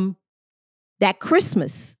that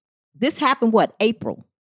Christmas, this happened, April?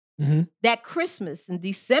 Mm-hmm. That Christmas in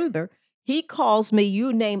December, he calls me,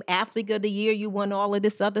 you named Athlete of the Year, you won all of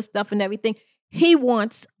this other stuff and everything. He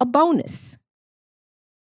wants a bonus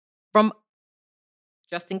from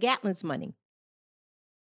Justin Gatlin's money.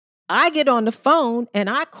 I get on the phone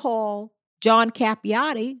and I call John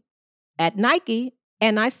Capiati at Nike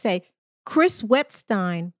and I say, Chris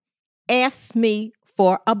Wetstein asked me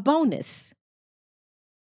for a bonus.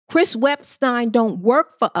 Chris Wetstein don't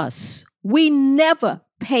work for us. We never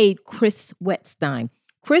paid Chris Wetstein.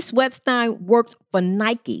 Chris Wetstein worked for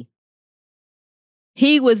Nike.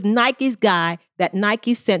 He was Nike's guy that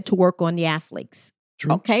Nike sent to work on the athletes.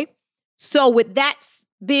 True. Okay? So with that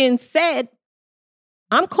being said,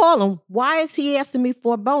 I'm calling. Why is he asking me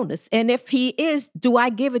for a bonus? And if he is, do I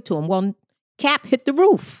give it to him? Well, Cap hit the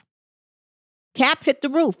roof. Cap hit the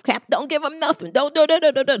roof. Cap, don't give him nothing. Don't.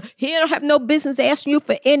 He don't have no business asking you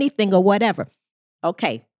for anything or whatever.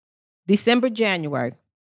 Okay, December, January.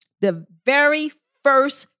 The very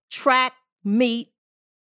first track meet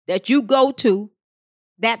that you go to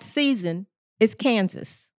that season is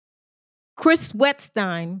Kansas. Chris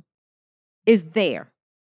Wetstein is there.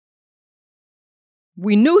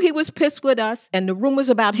 We knew he was pissed with us, and the rumors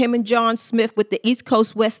about him and John Smith with the East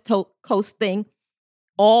Coast, West Coast thing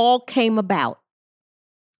all came about.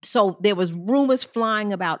 So there was rumors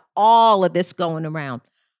flying about all of this going around.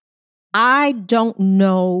 I don't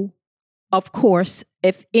know, of course,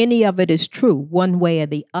 if any of it is true, one way or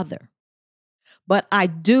the other. But I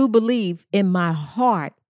do believe in my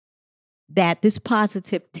heart that this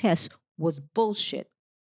positive test was bullshit.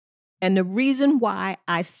 And the reason why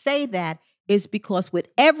I say that is because with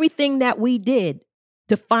everything that we did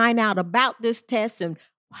to find out about this test and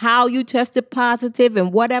how you tested positive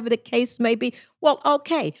and whatever the case may be, well,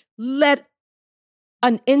 okay, let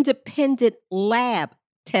an independent lab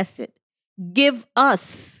test it. Give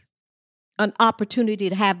us an opportunity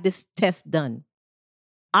to have this test done.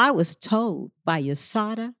 I was told by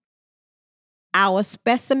USADA, our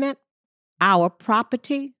specimen, our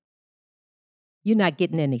property, you're not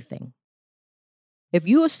getting anything. If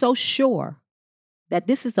you are so sure that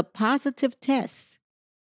this is a positive test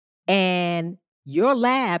and your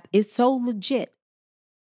lab is so legit,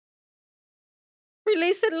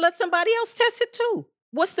 release it and let somebody else test it too.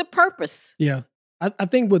 What's the purpose? Yeah. I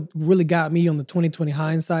think what really got me on the 2020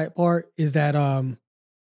 hindsight part is that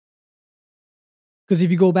because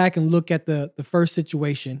if you go back and look at the first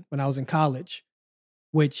situation when I was in college,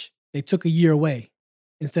 which they took a year away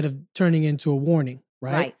instead of turning into a warning,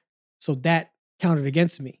 right? So that counted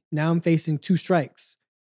against me. Now I'm facing 2 strikes.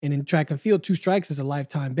 And in track and field, 2 strikes is a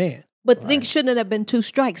lifetime ban. But things shouldn't have been 2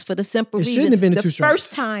 strikes for the simple reason. It shouldn't have been 2 strikes. The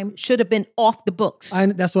first time should have been off the books.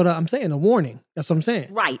 That's what I'm saying, a warning. That's what I'm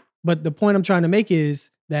saying. Right. But the point I'm trying to make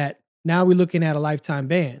is that now we're looking at a lifetime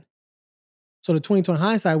ban. So the 2020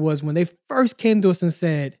 hindsight was when they first came to us and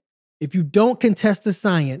said, if you don't contest the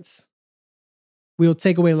science, we'll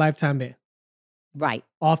take away a lifetime ban. Right.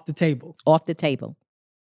 Off the table. Off the table.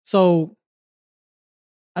 So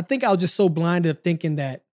I think I was just so blinded of thinking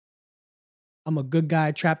that I'm a good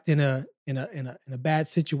guy trapped in a bad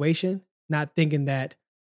situation, not thinking that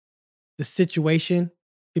the situation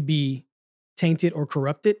could be tainted or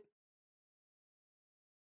corrupted,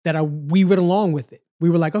 that we went along with it. We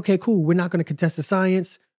were like, okay, cool. We're not going to contest the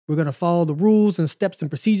science. We're going to follow the rules and steps and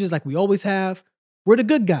procedures like we always have. We're the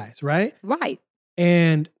good guys, right? Right.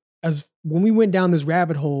 And when we went down this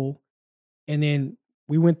rabbit hole, and then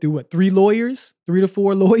we went through 3 to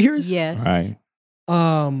 4 lawyers. Yes. Right.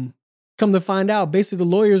 Come to find out, basically the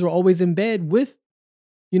lawyers were always in bed with,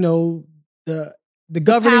 the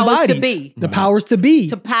governing powers bodies. To be. The powers to be.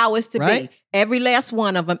 The powers to right? be. Every last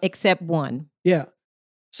one of them except one. Yeah.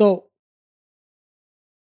 So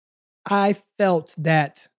I felt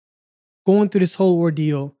that going through this whole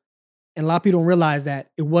ordeal, and a lot of people don't realize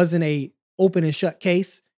that it wasn't a open and shut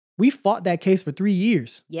case. We fought that case for 3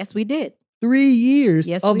 years. Yes, we did. 3 years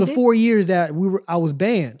Yes, of we the did. 4 years that I was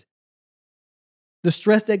banned. The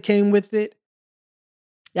stress that came with it.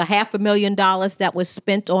 The $500,000 that was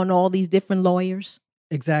spent on all these different lawyers.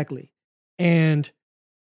 Exactly. And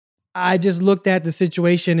I just looked at the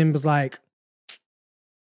situation and was like,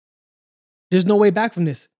 there's no way back from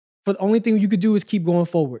this. But the only thing you could do is keep going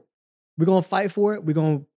forward. We're going to fight for it. We're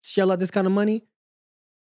going to shell out this kind of money.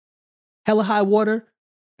 Hella high water.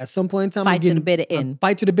 At some point in time, Fight to the bitter end.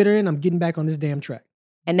 Fight to the bitter end. I'm getting back on this damn track.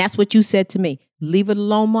 And that's what you said to me. Leave it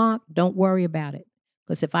alone, Mark. Don't worry about it.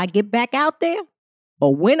 Because if I get back out there,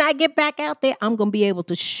 or when I get back out there, I'm going to be able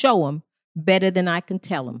to show them better than I can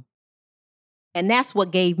tell them. And that's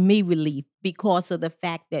what gave me relief, because of the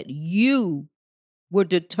fact that you were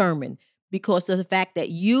determined, because of the fact that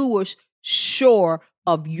you were sure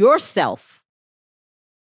of yourself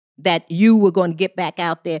that you were going to get back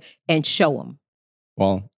out there and show them.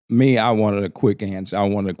 Well, me, I wanted a quick answer. I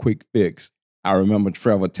wanted a quick fix. I remember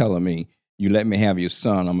Trevor telling me, you let me have your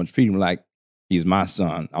son. I'm going to treat him like he's my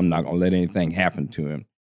son. I'm not going to let anything happen to him.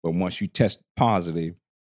 But once you test positive,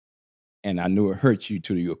 and I knew it hurt you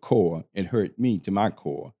to your core, it hurt me to my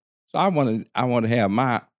core. So I wanted to have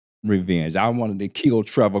my revenge. I wanted to kill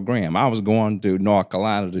Trevor Graham. I was going to North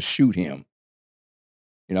Carolina to shoot him,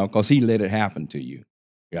 because he let it happen to you,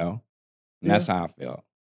 And that's how I felt.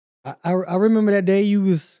 I remember that day you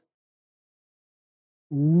was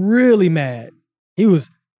really mad. He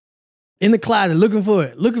was in the closet looking for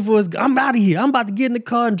it. I'm out of here. I'm about to get in the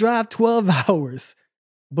car and drive 12 hours.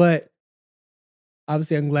 But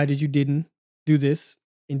obviously, I'm glad that you didn't do this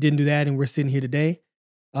and didn't do that, and we're sitting here today.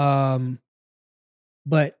 But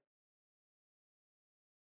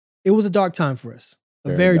it was a dark time for us.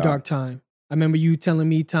 A very dark time. I remember you telling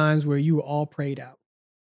me times where you were all prayed out.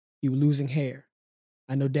 You were losing hair.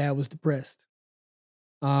 I know Dad was depressed.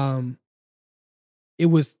 There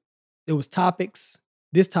was topics,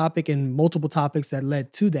 this topic and multiple topics that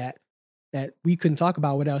led to that we couldn't talk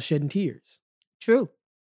about without shedding tears. True.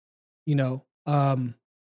 You know, I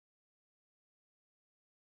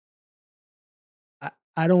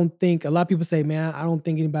don't think, a lot of people say, man, I don't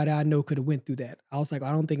think anybody I know could have went through that. I was like,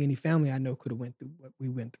 I don't think any family I know could have went through what we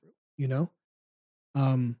went through, you know?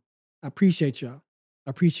 I appreciate y'all. I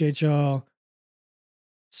appreciate y'all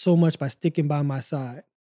so much by sticking by my side,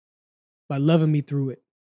 by loving me through it.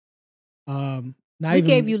 We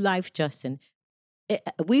gave you life, Justin.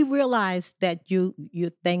 We realized that you're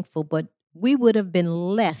thankful, but we would have been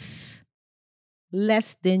less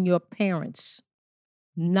than your parents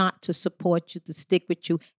not to support you, to stick with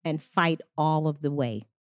you, and fight all of the way.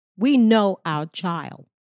 We know our child.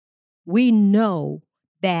 We know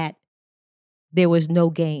that there was no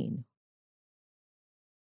gain.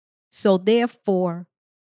 So therefore,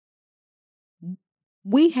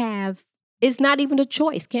 it's not even a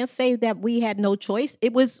choice. Can't say that we had no choice.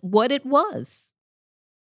 It was what it was.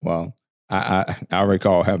 Well, I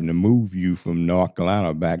recall having to move you from North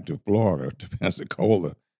Carolina back to Florida, to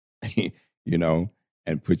Pensacola, you know,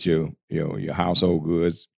 and put your household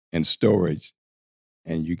goods in storage.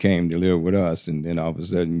 And you came to live with us, and then all of a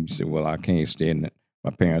sudden you said, well, I can't stay in my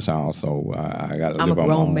parents' house, so I got to live on my own. I'm a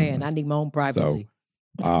grown man. I need my own privacy.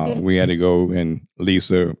 So we had to go and lease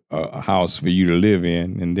a house for you to live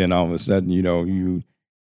in, and then all of a sudden, you know, you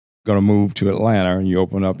going to move to Atlanta, and you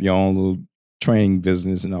open up your own little training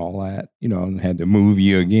business and all that, you know, and had to move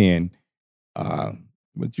you again.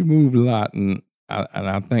 But you moved a lot, and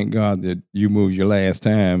I thank God that you moved your last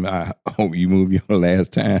time. I hope you move your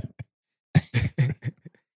last time.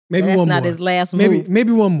 Maybe that's one not more. His last move.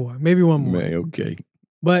 Maybe one more. Maybe one more. Man, okay.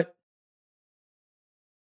 But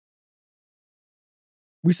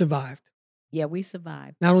we survived. Yeah, we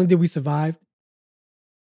survived. Not only did we survive,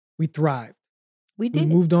 we thrived. We did.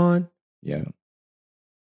 We moved on. Yeah.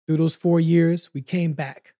 Through those 4 years, we came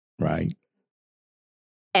back. Right.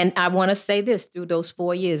 And I want to say this, through those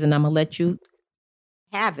 4 years, and I'm going to let you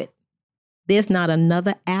have it. There's not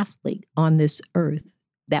another athlete on this earth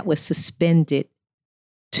that was suspended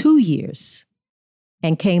 2 years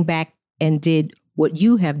and came back and did what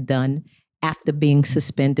you have done after being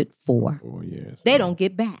suspended 4. 4 years. They don't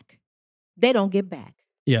get back. They don't get back.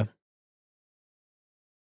 Yeah.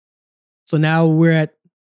 So now we're at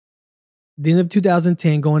the end of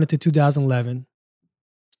 2010, going into 2011,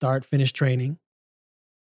 finish training.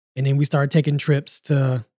 And then we started taking trips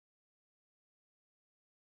to,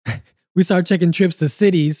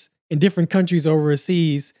 cities in different countries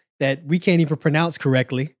overseas that we can't even pronounce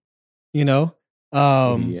correctly, you know?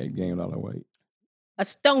 Yeah, gained all the weight.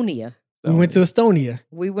 Estonia. We went to Estonia.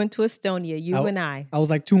 We went to Estonia, you and I. I was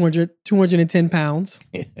like 210 pounds.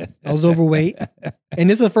 I was overweight. And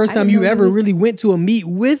this is the first I time didn't you know ever you was- really went to a meet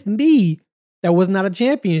with me that was not a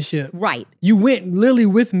championship. Right. You went literally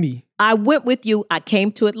with me. I went with you. I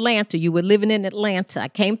came to Atlanta. You were living in Atlanta. I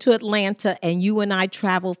came to Atlanta, and you and I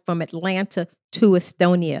traveled from Atlanta to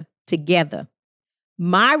Estonia together.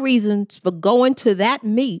 My reasons for going to that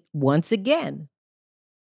meet, once again,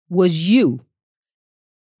 was you.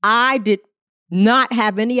 I did not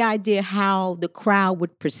have any idea how the crowd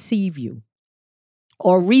would perceive you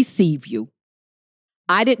or receive you.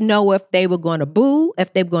 I didn't know if they were going to boo,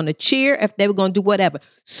 if they were going to cheer, if they were going to do whatever.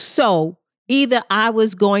 So either I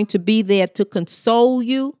was going to be there to console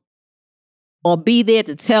you or be there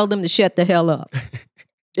to tell them to shut the hell up.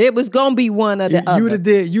 It was going to be one or the other.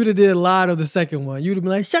 You'd have did a lot of the second one. You'd have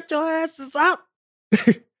been like, shut your asses up.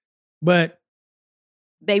 But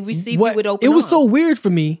they received you with open arms. It was arms. so weird for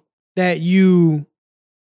me that you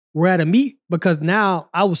were at a meet, because now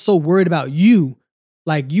I was so worried about you.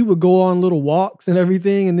 Like, you would go on little walks and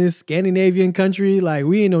everything in this Scandinavian country. Like,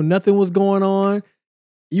 we didn't know nothing was going on.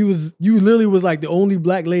 You literally was like the only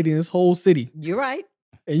black lady in this whole city. You're right.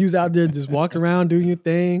 And you was out there just walking around doing your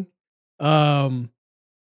thing. I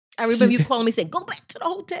remember you calling me saying, go back to the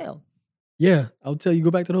hotel. Yeah, I'll tell you, go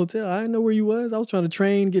back to the hotel. I didn't know where you was. I was trying to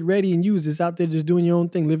train, get ready, and you was just out there just doing your own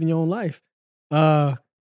thing, living your own life.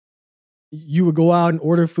 You would go out and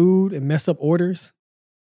order food and mess up orders.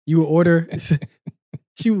 You would order.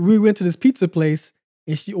 We went to this pizza place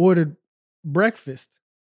and she ordered breakfast,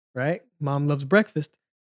 right? Mom loves breakfast.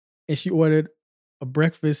 and she ordered a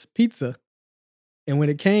breakfast pizza. And when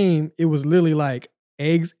it came, it was literally like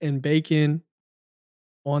eggs and bacon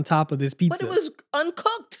on top of this pizza. But it was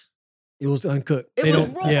uncooked. It was uncooked. It was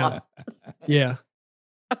raw. Yeah. Yeah.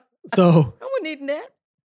 So I wasn't eating that.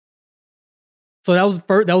 So that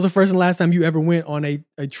was the first and last time you ever went on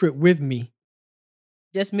a trip with me.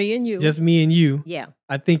 Just me and you. Just me and you. Yeah.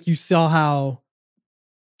 I think you saw how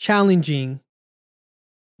challenging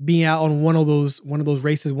being out on one of those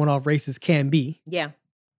races, one-off races can be. Yeah.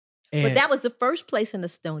 And But that was the first place in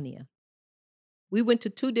Estonia. We went to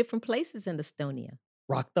 2 different places in Estonia.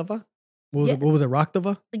 Roktava? What was Yeah. it? What was it?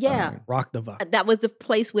 Roktava? Yeah. Roktava. That was the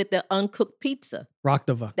place with the uncooked pizza.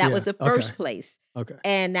 Roktava. That Yeah. was the first Okay. place. Okay.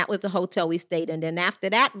 And that was the hotel we stayed in. Then after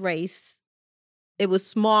that race, it was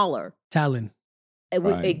smaller. Tallinn.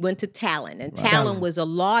 Right. It went to Tallinn. And Right. Tallinn Tallinn. was a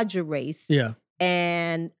larger race. Yeah.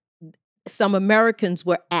 And some Americans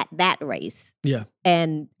were at that race. Yeah.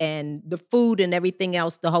 And the food and everything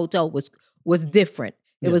else, the hotel was different.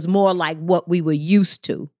 It Yeah. was more like what we were used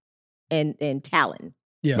to in Tallinn.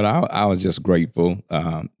 Yeah. But I was just grateful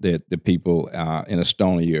that the people in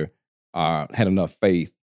Estonia had enough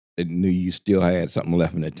faith that knew you still had something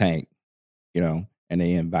left in the tank, and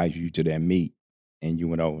they invited you to their meet, and you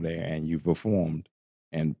went over there and you performed,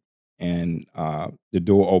 and the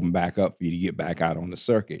door opened back up for you to get back out on the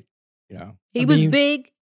circuit. He I was mean-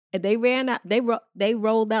 big, and they ran out. They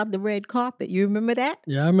rolled out the red carpet. You remember that?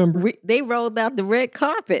 Yeah, I remember. They rolled out the red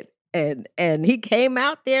carpet, and he came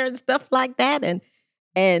out there and stuff like that.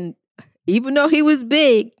 And even though he was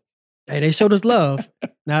big, Hey, they showed us love.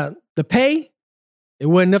 Now, the pay, it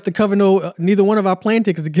wasn't enough to cover neither one of our plane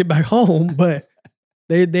tickets to get back home, but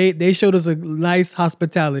they showed us a nice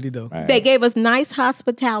hospitality though. Right. they gave us nice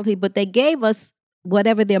hospitality, but they gave us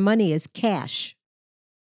whatever their money is, cash.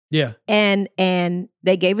 Yeah. And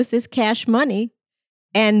they gave us this cash money.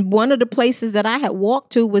 And one of the places that I had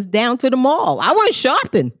walked to was down to the mall. I went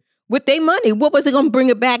shopping with their money. What was it going to bring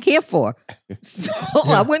it back here for? So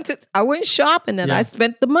Yeah. I went shopping and Yeah. I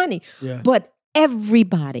spent the money. Yeah. But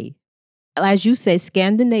everybody, as you say,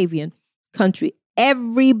 Scandinavian country,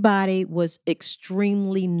 everybody was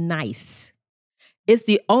extremely nice. It's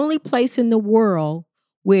the only place in the world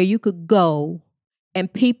where you could go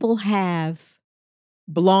and people have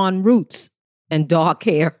blonde roots and dark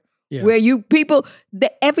hair. Yeah. Where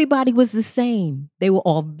everybody was the same. They were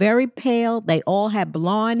all very pale. They all had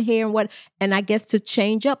blonde hair and I guess to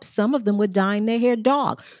change up, some of them were dyeing their hair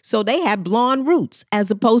dark. So they had blonde roots as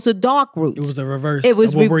opposed to dark roots. It was a reverse. It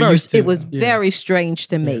was of what we're used reversed. to. It was Yeah. very strange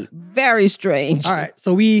to me. Yeah. Very strange. All right.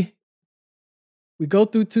 So we go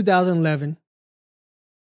through 2011.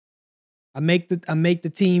 I make the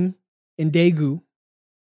team in Daegu.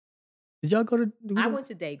 Did y'all go to? did we I go- went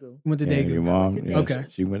to Daegu, We went to Yeah, Daegu. your mom. to yeah, Okay.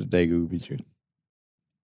 She went to Daegu with you.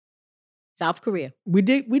 South Korea. We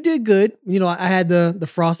did good. I had the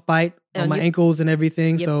frostbite on And my your- ankles and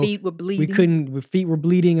everything, Your so feet were bleeding. we couldn't. My feet were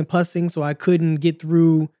bleeding and pussing, so I couldn't get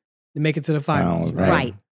through to make it to the finals. Finals,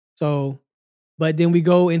 Right. So, but then we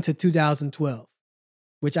go into 2012,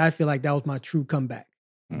 which I feel like that was my true comeback.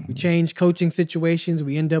 We Mhm. changed coaching situations.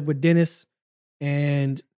 We end up with Dennis,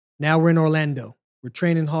 and now we're in Orlando. We're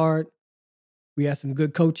training hard. We have some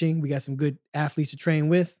good coaching. We got some good athletes to train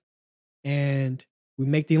with, and we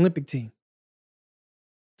make the Olympic team.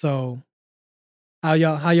 So, how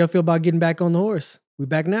y'all feel about getting back on the horse? We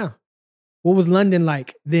back now. What was London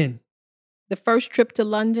like then? The first trip to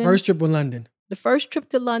London. First trip with London. The first trip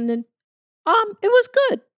to London, it was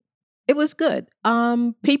good. It was good.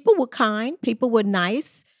 People were kind. People were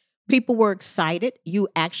nice. People were excited. You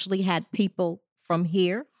actually had people from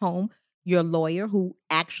here, home, your lawyer who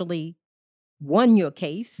actually won your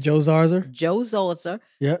case. Joe Zarzer. Joe Zolzer,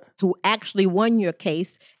 Yeah. who actually won your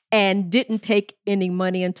case and didn't take any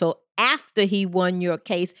money until after he won your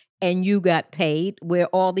case and you got paid, where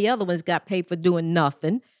all the other ones got paid for doing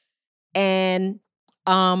nothing. And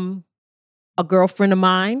a girlfriend of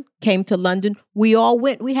mine came to London. We all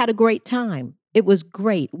went. We had a great time. It was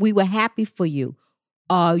great. We were happy for you.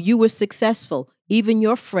 You were successful. Even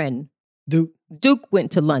your friend, Duke.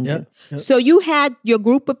 went to London. Yep. So you had your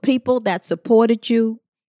group of people that supported you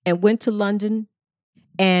and went to London,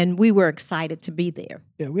 and we were excited to be there.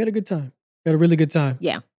 Yeah, we had a good time. We had a really good time.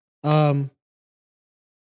 Yeah.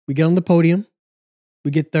 We get on the podium.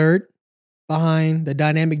 We get third behind the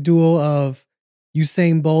dynamic duo of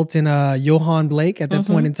Usain Bolt and Johan Blake at that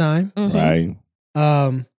point in time. Mhm.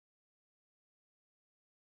 Right.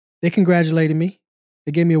 They congratulated me.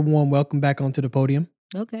 They gave me a warm welcome back onto the podium.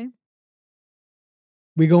 Okay.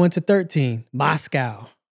 We go into 13, Moscow.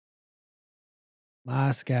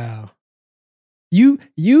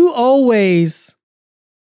 You always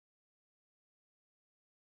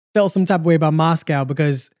felt some type of way about Moscow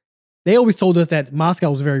because they always told us that Moscow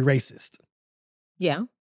was very racist. Yeah.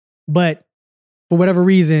 But for whatever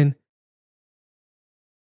reason,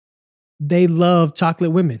 they love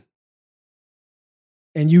chocolate women.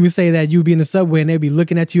 And you would say that you'd be in the subway and they'd be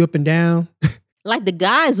looking at you up and down. Like the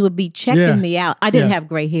guys would be checking Yeah. me out. I didn't Yeah. have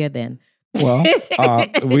gray hair then. Well,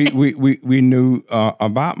 we knew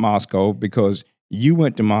about Moscow because you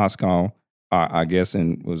went to Moscow, I guess,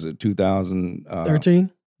 was it 2013?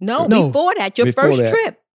 13? No, No. before that, your Before first that.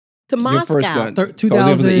 trip to Moscow. It was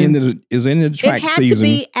 2000. the end of the It track had season. to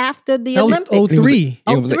be after the That was Olympics. 03.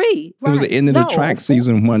 It was a- 03. It was the right. end of the No, track 04.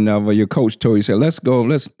 season when your coach told you, said, let's go,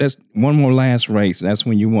 let's one more last race. And that's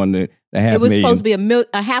when you won the half It was million, supposed to be a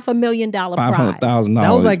 $500,000 prize. $500,000.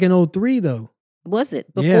 That was like in 03 though. Was it?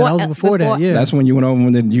 Yeah, that was before that, yeah. That's when you went over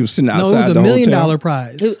and you were sitting No, outside it was a the $1 million hotel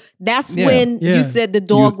prize. That's Yeah. when Yeah. you said the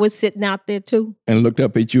dog was sitting out there too. and looked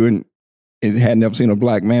up at you and it had never seen a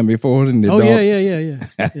black man before. And the Oh, dog, yeah.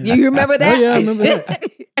 You remember that? Oh, yeah, I remember that.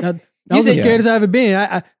 That You was the said- scariest I've ever been.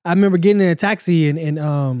 I remember getting in a taxi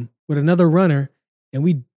and with another runner, and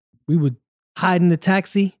we would hide in the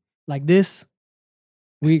taxi like this.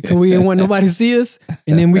 We didn't want nobody to see us,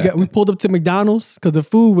 and then we pulled up to McDonald's because the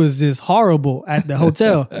food was just horrible at the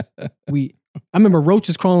hotel. I remember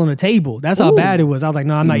roaches crawling on the table. That's how Ooh. bad it was. I was like,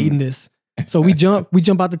 no, I'm not eating this. So we jump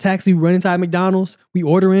out the taxi, we run inside McDonald's, we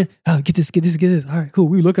order in, get this. All right, cool.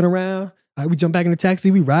 We looking around. All right, we jump back in the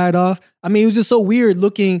taxi, we ride off. I mean, it was just so weird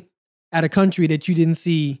looking at a country that you didn't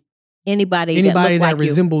see Anybody that looked like you.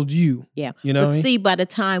 resembled you. Yeah. You know what I But mean? see, by the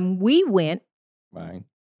time we went, Right.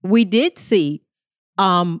 we did see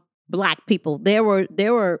black people. There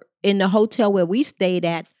were in the hotel where we stayed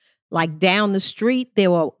at, like down the street, there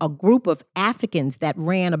were a group of Africans that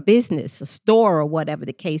ran a business, a store or whatever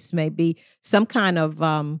the case may be, some kind of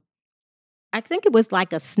I think it was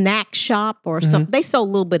like a snack shop or something. They sold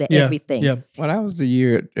a little bit of everything. Yeah. Well, that was the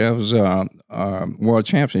year, that was World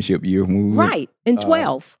Championship year. When we were, Right. In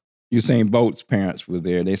 12. Usain Bolt's parents were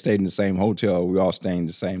there. They stayed in the same hotel. We all stayed in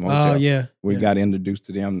the same hotel. Oh, yeah. We got introduced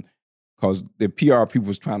to them because the PR people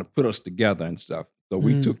was trying to put us together and stuff. So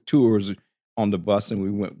we took tours on the bus and we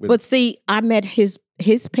went with. But see, I met his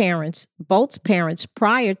parents, Bolt's parents,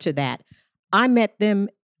 prior to that. I met them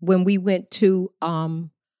when we went to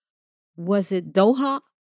was it Doha?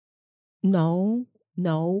 No.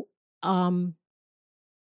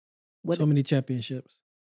 What, So many championships.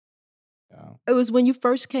 it was when you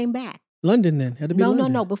first came back. London then. Had to be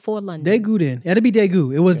London. No, before London. Daegu then. It had to be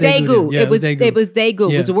Daegu. It was Daegu. Daegu. then. Yeah, It was Daegu.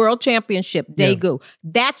 Daegu. It was Yeah. a world championship, Yeah. Daegu.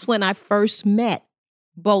 That's when I first met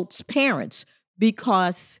Bolt's parents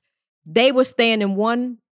because they were staying in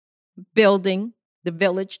one building, the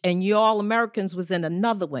village, and You All Americans was in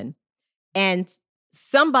another one. And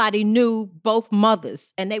somebody knew both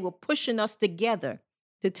mothers, and they were pushing us together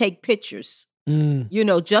to take pictures. Mm. You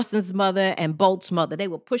know, Justin's mother and Bolt's mother, they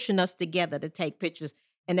were pushing us together to take pictures.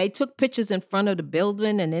 And they took pictures in front of the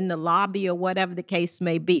building and in the lobby or whatever the case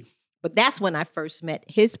may be. But that's when I first met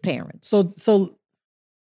his parents. So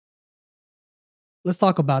let's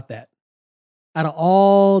talk about that. Out of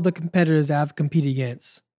all the competitors I've competed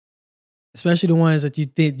against, especially the ones that you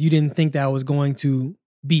didn't think that I was going to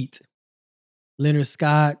beat, Leonard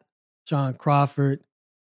Scott, John Crawford,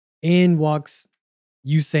 in walks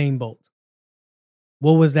Usain Bolt.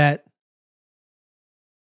 What was that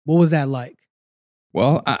like?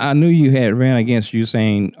 Well, I knew you had ran against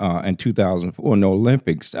Usain in 2004 in the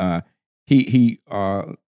Olympics. He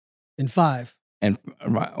In 5 and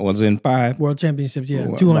was in 5 World Championships, yeah,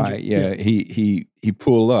 Well, 200. right, yeah. He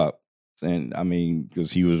pulled up, and I mean,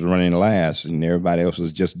 because he was running last, and everybody else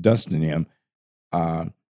was just dusting him.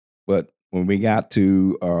 But when we got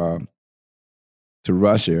to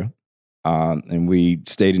Russia, and we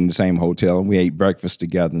stayed in the same hotel, and we ate breakfast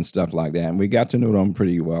together and stuff like that, and we got to know them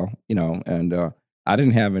pretty well, you know. And I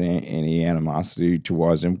didn't have any animosity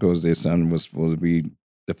towards him because their son was supposed to be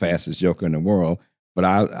the fastest joker in the world. But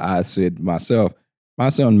I said to myself, my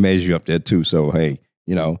son measures you up there too. So, hey,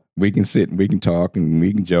 you know, we can sit and we can talk and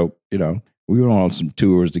we can joke. You know, we were on some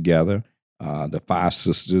tours together, the Five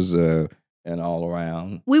Sisters and all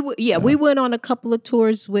around. we went on a couple of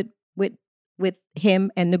tours with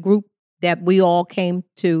him and the group that we all came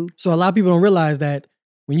to. So a lot of people don't realize that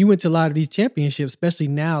when you went to a lot of these championships, especially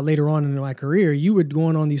now later on in my career, you were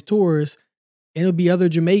going on these tours and it'll be other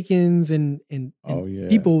Jamaicans and Oh, yeah.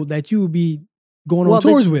 people that you would be going on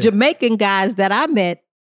tours the with. Jamaican guys that I met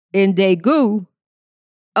in Daegu,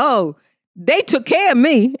 they took care of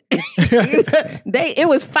me. It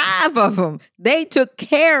was 5 of them. They took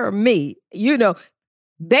care of me. You know,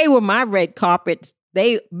 they were my red carpets.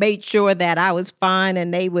 They made sure that I was fine,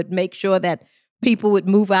 and they would make sure that people would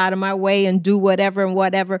move out of my way and do whatever and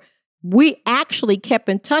whatever. We actually kept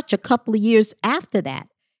in touch a couple of years after that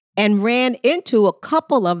and ran into a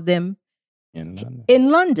couple of them in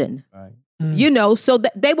London. Right. You know, so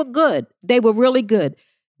they were good. They were really good.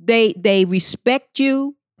 They respect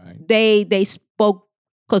you. Right. They spoke,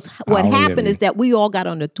 because what Highly happened of is you. that we all got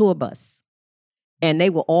on the tour bus and they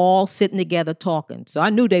were all sitting together talking. So I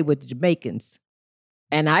knew they were the Jamaicans.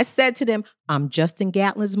 And I said to them, I'm Justin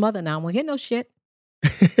Gatlin's mother now. I won't hear no shit.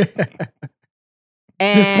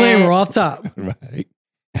 And Disclaimer off top. Right.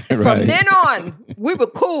 from then on, we were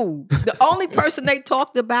cool. The only person they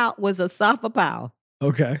talked about was Asafa Powell.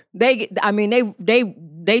 Okay. They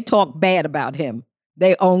talk bad about him,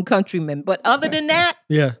 their own countrymen. But other than that,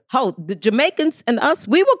 Yeah, the Jamaicans and us,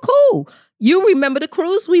 we were cool. You remember the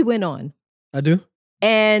cruise we went on, I do.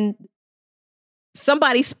 and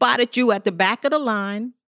somebody spotted you at the back of the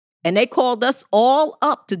line, and they called us all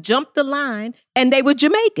up to jump the line, and they were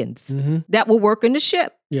Jamaicans Mm-hmm. that were working the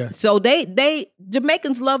ship. Yeah. So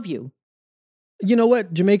Jamaicans love you. You know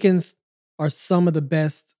what? Jamaicans are some of the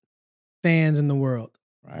best fans in the world.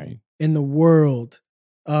 Right.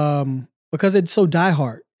 Because it's so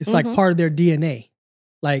diehard. It's like Mhm. part of their DNA.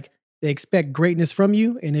 Like they expect greatness from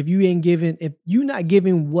you, and if you're not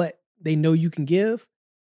giving what they know you can give,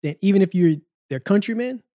 then even if you're their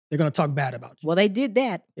countrymen, they're gonna talk bad about you. Well, they did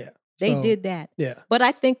that. Yeah, They So, did that. Yeah, But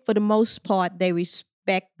I think for the most part, they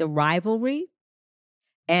respect the rivalry.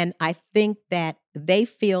 And I think that they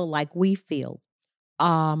feel like we feel.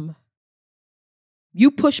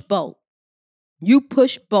 You push Bolt. You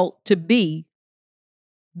push Bolt to be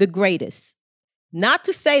the greatest. Not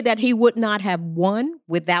to say that he would not have won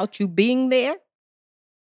without you being there,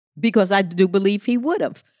 because I do believe he would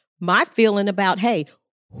have. My feeling about, hey,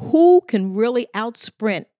 who can really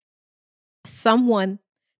outsprint someone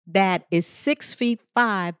that is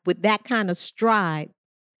 6'5" with that kind of stride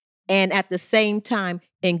and at the same time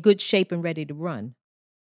in good shape and ready to run?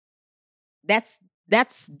 That's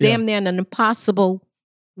damn near an impossible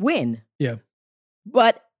win. Yeah.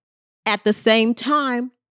 But at the same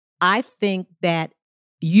time, I think that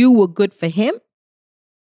you were good for him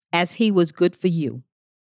as he was good for you.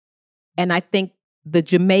 And I think the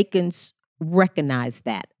Jamaicans recognize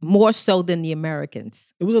that more so than the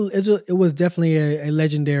Americans. it was definitely a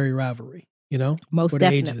legendary rivalry. You know, Most for the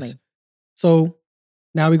definitely. ages. So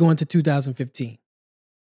now we go into 2015.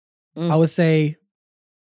 Mm. I would say,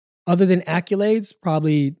 other than accolades,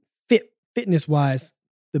 probably fitness wise,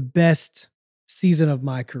 the best season of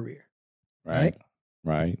my career. Right.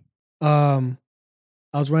 Right. I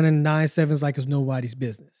was running 9.7s like it's nobody's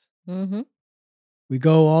business. Mm-hmm. We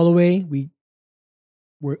go all the way.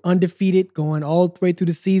 We're undefeated going all the way through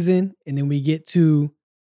the season. And then we get to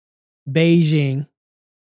Beijing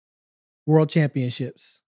World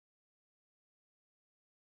Championships.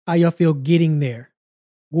 How y'all feel getting there?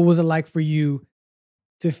 What was it like for you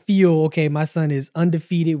to feel, okay, my son is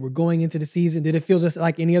undefeated. We're going into the season. Did it feel just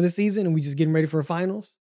like any other season and we just getting ready for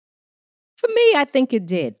finals? For me, I think it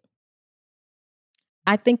did.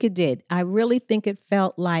 I think it did. I really think it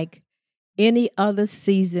felt like any other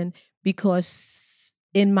season, because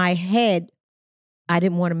in my head, I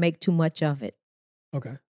didn't want to make too much of it.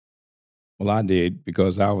 Okay. Well, I did,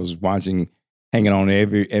 because I was watching, hanging on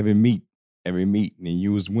every meet, and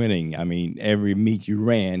you was winning. I mean, every meet you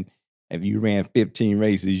ran, if you ran 15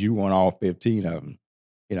 races, you won all 15 of them,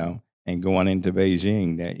 you know. And going into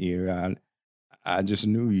Beijing that year, I just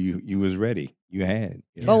knew you was ready. You had.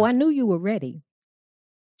 You know? Oh, I knew you were ready.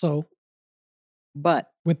 So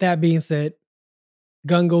But with that being said,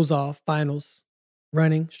 gun goes off, finals,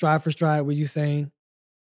 running, stride for stride, what you saying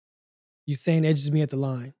edges me at the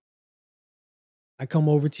line. I come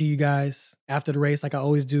over to you guys after the race like I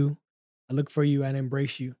always do. I look for you and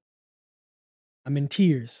embrace you. I'm in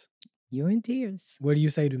tears. you're in tears. What do you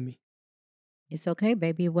say to me? It's okay,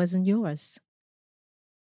 baby. It wasn't yours.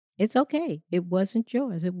 It's okay. It wasn't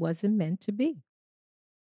yours. It wasn't meant to be.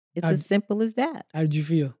 It's as simple as that. How did you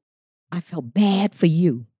feel? I felt bad for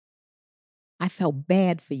you. I felt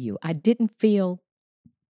bad for you. I didn't feel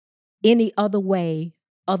any other way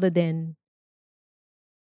other than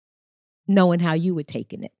knowing how you were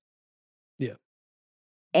taking it. Yeah.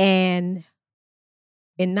 And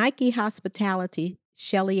in Nike Hospitality,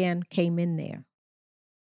 Shelly Ann came in there.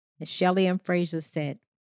 And Shelly Ann Fraser said,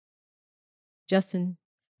 Justin,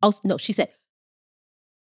 oh, no, she said,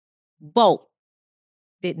 Bolt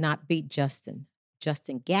did not beat Justin.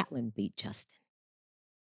 Justin Gatlin beat Justin.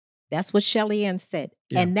 That's what Shelly Ann said.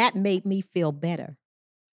 Yeah. And that made me feel better,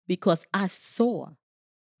 because I saw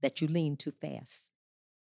that you leaned too fast.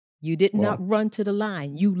 You did Well- not run to the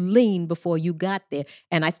line. You leaned before you got there.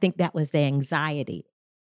 And I think that was the anxiety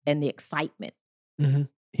and the excitement. Mhm.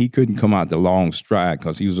 He couldn't come out the long stride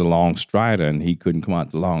because he was a long strider, and he couldn't come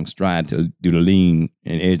out the long stride to do the lean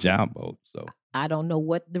and edge elbow. So I don't know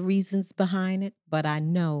what the reasons behind it, but I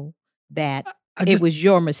know that I it just, was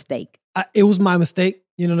your mistake. it was my mistake.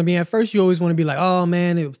 You know what I mean? At first, you always want to be like, oh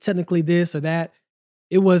man, it was technically this or that.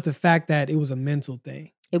 It was the fact that it was a mental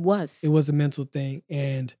thing. It was. It was a mental thing.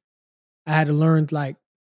 And I had to learn like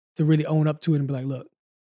to really own up to it and be like, look,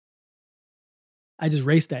 I just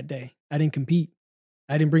raced that day. I didn't compete.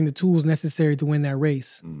 I didn't bring the tools necessary to win that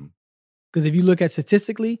race. Because if you look at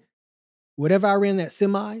statistically, whatever I ran that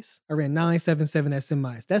semis, I ran 9.77 at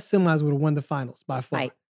semis. That semis would have won the finals by far.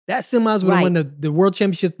 Right. That semis would have won the world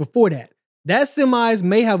championships before that. That semis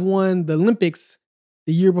may have won the Olympics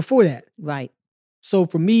the year before that. Right. So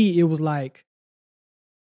for me, it was like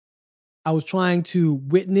I was trying to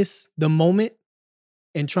witness the moment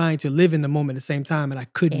and trying to live in the moment at the same time, and I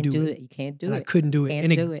couldn't Can't do do it. it. You can't do And it. I couldn't do it. Can't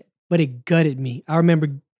And do it. But it gutted me. I remember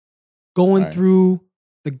going Right. through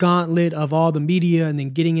the gauntlet of all the media and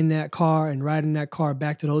then getting in that car and riding that car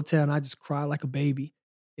back to the hotel, and I just cried like a baby.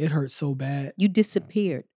 It hurt so bad. You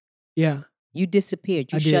disappeared. Yeah. You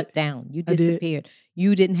disappeared. You I did. shut down. You I did. disappeared.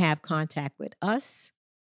 You didn't have contact with us.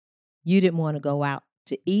 You didn't want to go out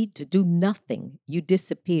to eat, to do nothing. You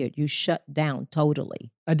disappeared. You shut down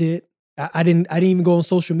totally. I did. I didn't even go on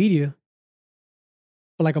social media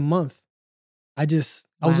for like a month. I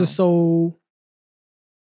was just so,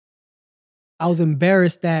 I was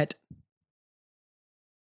embarrassed that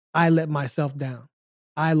I let myself down.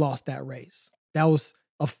 I lost that race. That was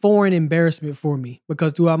a foreign embarrassment for me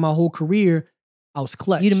because throughout my whole career, I was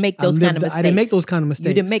clutch. You didn't make those kind of mistakes. I didn't make those kind of mistakes.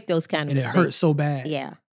 You didn't make those kind of and mistakes. it hurt so bad.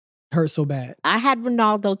 Yeah. It hurt so bad. I had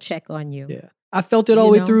Ronaldo check on you. Yeah. I felt it all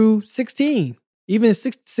You the way know? through 16. Even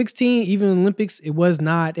 16, even Olympics, it was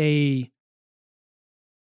not a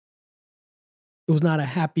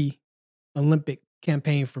happy Olympic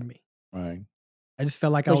campaign for me. right. I just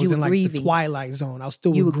felt like I Because you was were in like grieving. the twilight zone. I was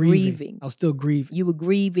still You were grieving. grieving. I was still grieving. You were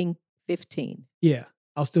grieving 15. Yeah.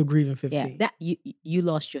 I was still grieving 15. Yeah. That you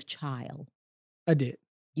lost your child. I did.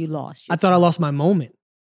 You lost your I thought I child. lost my moment.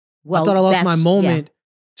 Well, I thought I lost my that's- moment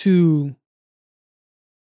to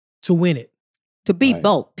win it. to be Right.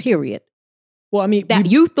 both, period. Well, I mean, That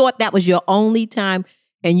you thought that was your only time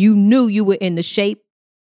and you knew you were in the shape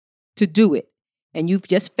to do it. And you've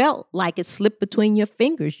just felt like it slipped between your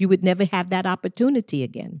fingers. You would never have that opportunity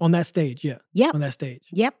again. on that stage, yeah. Yep. On that stage.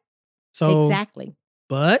 Yep. So, Exactly.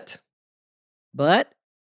 but But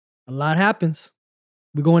a lot happens.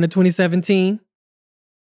 We go into 2017.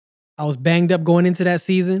 I was banged up going into that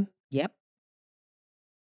season. yep.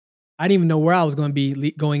 I didn't even know where I was going to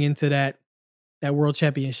be going into that World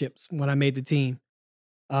Championships when I made the team.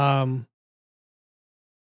 How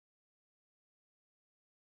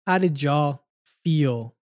did y'all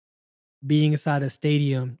feel being inside a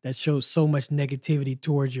stadium that shows so much negativity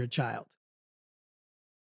towards your child?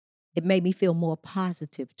 It made me feel more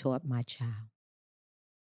positive toward my child.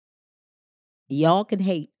 Y'all can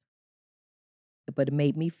hate, but it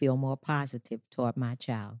made me feel more positive toward my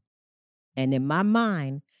child. And in my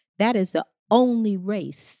mind, that is the only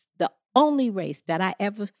race that I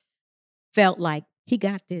ever felt like he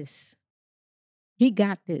got this. He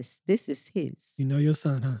got this. This is his. You know your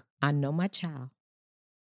son, huh? I know my child.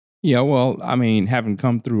 Yeah, well, I mean, having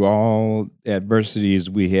come through all the adversities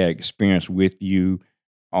we had experienced with you,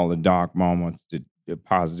 all the dark moments, the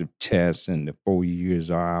positive tests, and the 4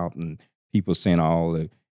 years are out, and people saying all the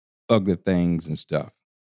ugly things and stuff.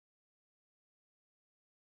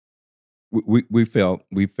 We felt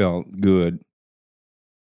good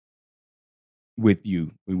with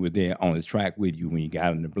you. We were there on the track with you when you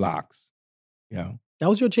got in the blocks. Yeah, That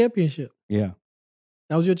was your championship. yeah.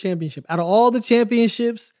 That was your championship. Out of all the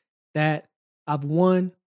championships that I've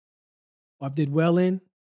won or I've did well in,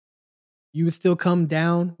 you would still come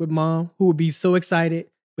down with mom, who would be so excited,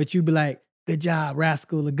 but you'd be like, good job,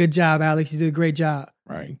 Rascal, or good job, Alex, you did a great job.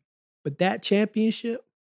 Right. But that championship,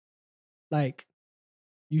 like,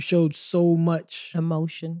 you showed so much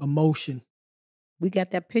Emotion. emotion. We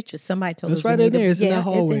got that picture. Somebody told It's us. we right need in to- there. It's in that it's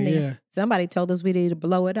hallway, there. yeah. Somebody told us we need to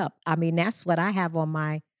blow it up. I mean, that's what I have on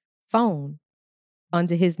my phone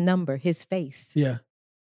under his number, his face. Yeah.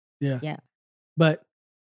 Yeah. Yeah. But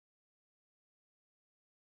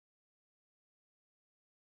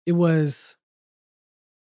it was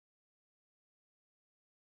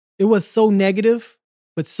so negative,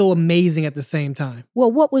 but so amazing at the same time.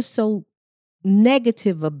 Well, what was so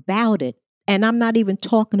negative about it, and I'm not even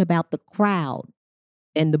talking about the crowd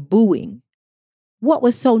and the booing. What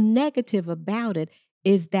was so negative about it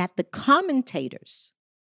is that the commentators,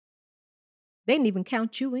 they didn't even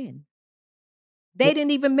count you in. They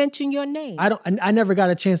didn't even mention your name. I never got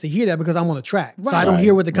a chance to hear that because I'm on the track. So I Right. don't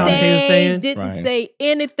hear what the commentator's They saying. didn't say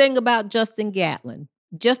anything about Justin Gatlin.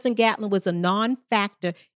 Justin Gatlin was a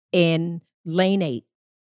non-factor in lane 8.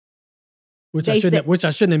 Which I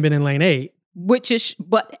shouldn't have been in lane 8.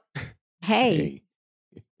 But hey,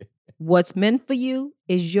 what's meant for you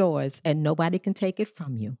is yours and nobody can take it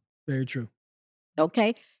from you. Very true.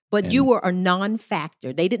 Okay? But you were a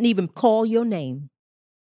non-factor. They didn't even call your name.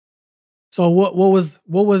 So what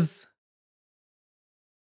was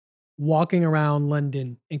walking around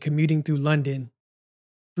London and commuting through London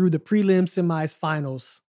through the prelim, semis,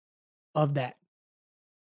 finals of that?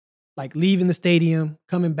 Like leaving the stadium,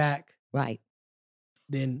 coming back. Right.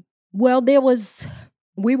 Then well,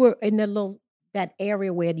 we were in that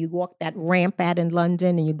area where you walk that ramp out in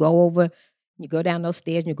London and you go down those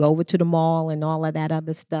stairs and you go over to the mall and all of that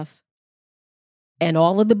other stuff. And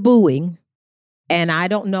all of the booing. And I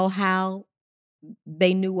don't know how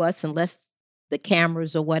they knew us unless the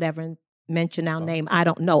cameras or whatever mention our name. I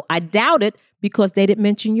don't know. I doubt it because they didn't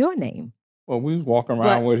mention your name. Well, we was walking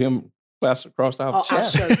around with him plastered across our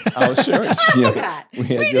chest. Our shirts. Our shirts. Yeah. We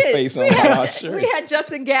had your face on our shirts. We had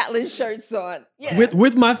Justin Gatlin shirts on. Yeah.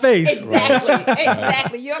 With my face. Exactly.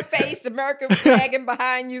 Exactly. Your face, American flagging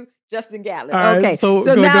behind you, Justin Gatlin. All right, okay. so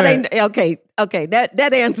now okay.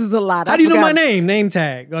 That answers a lot. How do you know my name? Name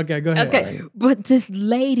tag. Okay, go ahead. Okay. Right. But this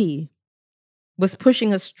lady was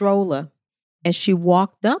pushing a stroller and she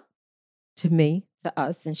walked up to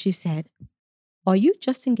us, and she said, "Are you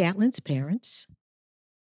Justin Gatlin's parents?"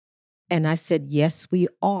 And I said, "Yes, we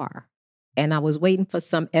are." And I was waiting for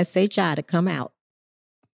some SHI to come out,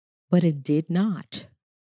 but it did not.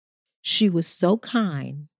 She was so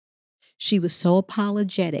kind. She was so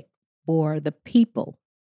apologetic for the people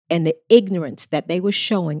and the ignorance that they were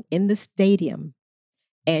showing in the stadium.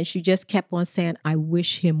 And she just kept on saying, "I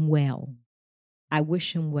wish him well. I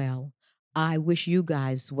wish him well. I wish you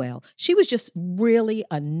guys well." She was just really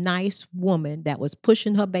a nice woman that was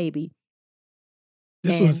pushing her baby.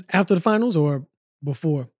 This was after the finals or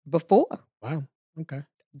before? Before. Wow. Okay.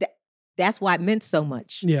 That's why it meant so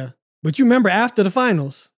much. Yeah. But you remember after the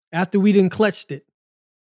finals, after we didn't clutched it,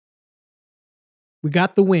 we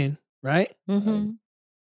got the win, right? Mm-hmm.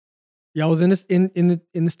 Y'all was in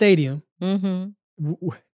the stadium. Mm-hmm.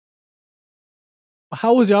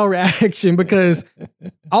 How was y'all reaction? Because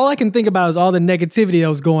all I can think about is all the negativity that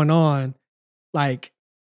was going on, like,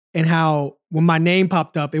 and how when my name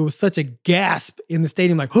popped up, it was such a gasp in the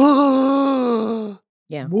stadium, like,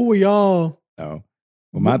 yeah. What were y'all? Oh,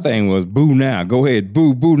 well, my thing was boo now. Go ahead,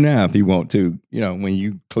 boo now if you want to. You know, when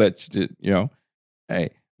you clutched it, hey,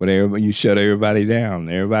 but everybody, you shut everybody down.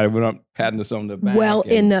 Everybody went up patting us on the back. Well,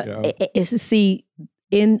 in the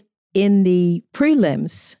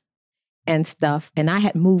prelims and stuff, and I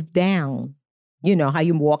had moved down. You know how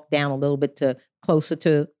you walk down a little bit closer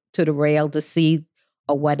to the rail to see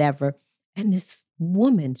or whatever. And this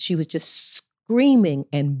woman, she was just screaming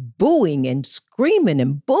and booing and screaming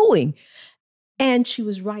and booing. And she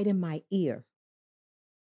was right in my ear.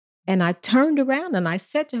 And I turned around and I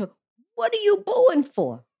said to her, "What are you booing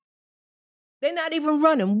for? They're not even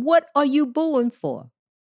running. What are you booing for?"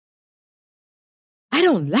 "I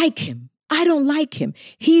don't like him. I don't like him.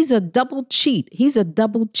 He's a double cheat. He's a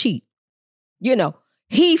double cheat.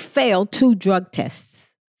 He failed 2 drug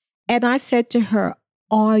tests." And I said to her,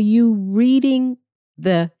 "Are you reading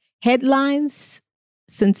the headlines,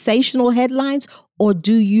 sensational headlines, or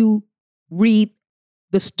do you read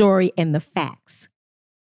the story and the facts?"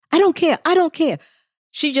 "I don't care. I don't care."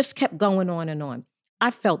 She just kept going on and on.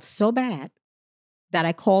 I felt so bad that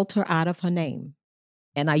I called her out of her name.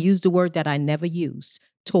 And I used a word that I never use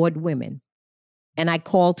toward women. And I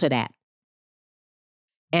called her that.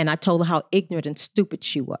 And I told her how ignorant and stupid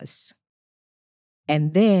she was.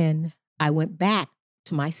 And then I went back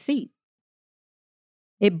to my seat.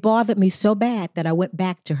 It bothered me so bad that I went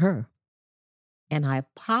back to her. And I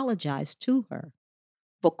apologized to her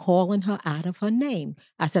for calling her out of her name.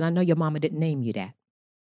 I said, "I know your mama didn't name you that.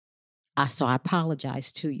 So I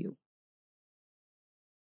apologize to you."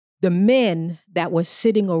 The men that were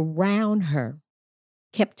sitting around her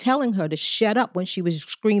kept telling her to shut up when she was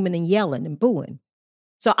screaming and yelling and booing.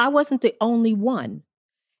 So I wasn't the only one.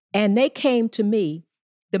 And they came to me,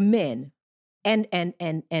 the men, and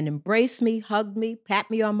embraced me, hugged me,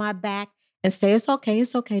 pat me on my back, and say, it's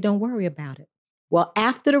okay, don't worry about it. Well,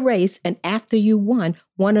 after the race and after you won,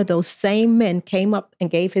 one of those same men came up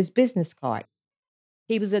and gave his business card.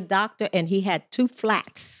 He was a doctor and he had 2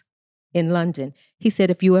 flats in London. He said,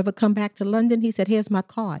 "If you ever come back to London," he said, "here's my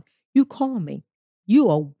card. You call me. you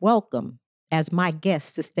are welcome as my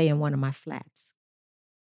guest to stay in one of my flats.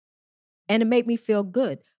 And it made me feel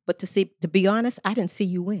good. But to be honest, I didn't see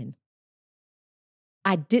you win.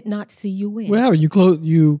 I did not see you win. What happened?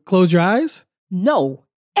 You closed your eyes? No,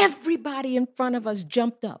 everybody in front of us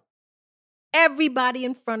jumped up. Everybody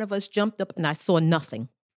in front of us jumped up, and I saw nothing.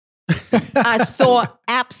 I saw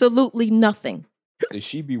absolutely nothing. So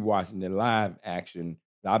she be watching the live action.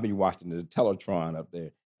 I'll be watching the Teletron up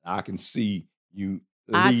there. I can see you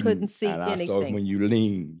leading. I couldn't see and anything. I saw when you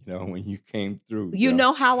leaned, when you came through. You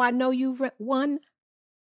know how I know you won?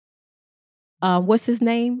 What's his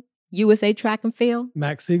name? USA Track and Field?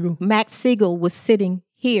 Max Siegel. Max Siegel was sitting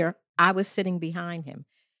here. I was sitting behind him.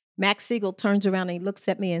 Max Siegel turns around and he looks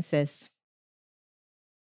at me and says,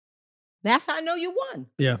 "That's how I know you won."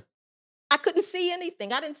 Yeah. I couldn't see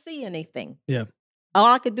anything. I didn't see anything. Yeah. All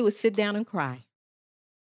I could do was sit down and cry.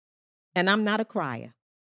 And I'm not a crier.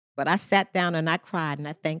 But I sat down and I cried and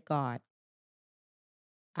I thank God.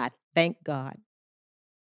 I thank God.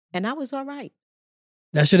 And I was all right.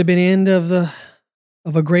 That should have been the end of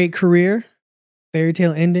a great career. Fairy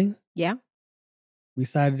tale ending. Yeah. We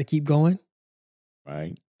decided to keep going.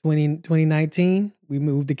 Right. 2019, we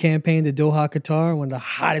moved the campaign to Doha, Qatar, one of the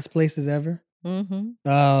hottest places ever.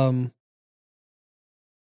 Mm-hmm.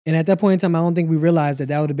 And at that point in time, I don't think we realized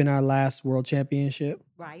that would have been our last world championship.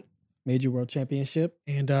 Right. Major world championship.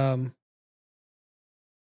 And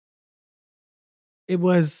it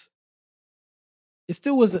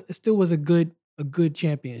still was a good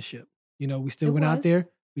championship. We still went out there.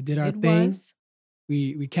 We did our thing.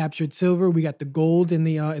 We captured silver. We got the gold in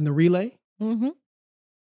the relay. Mm-hmm.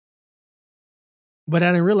 But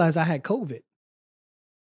I didn't realize I had COVID.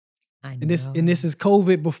 I know. And this is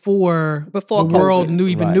COVID before the COVID. world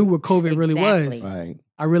knew what COVID really Exactly. was. Right.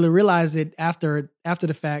 I really realized it after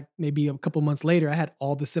the fact, maybe a couple months later, I had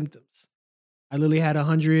all the symptoms. I literally had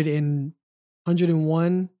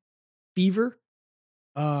 101 fever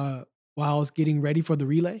while I was getting ready for the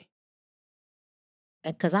relay.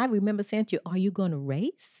 Because I remember saying to you, "Are you going to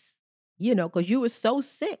race?" Because you were so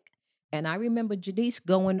sick. And I remember Janice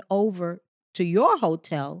going over to your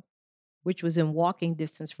hotel, which was in walking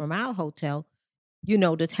distance from our hotel,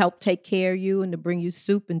 to help take care of you and to bring you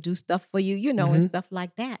soup and do stuff for you, and stuff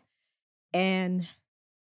like that. And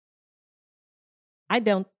I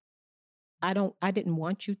didn't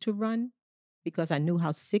want you to run because I knew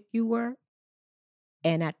how sick you were.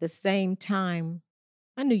 And at the same time,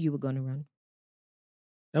 I knew you were going to run.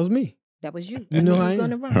 That was me. That was you. You know how I were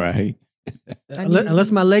going to am. run. Right.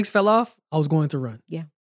 Unless my legs fell off, I was going to run. Yeah.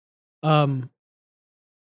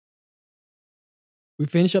 We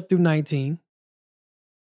finished up through 19.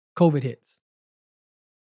 COVID hits.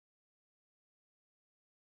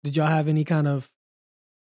 Did y'all have any kind of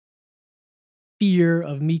fear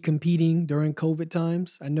of me competing during COVID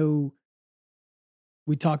times? I know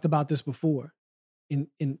we talked about this before,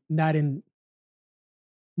 not in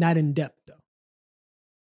depth though.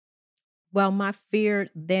 Well, my fear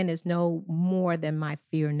then is no more than my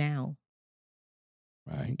fear now.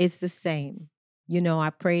 Right. It's the same. I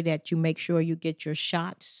pray that you make sure you get your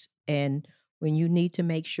shots, and when you need to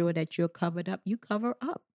make sure that you're covered up, you cover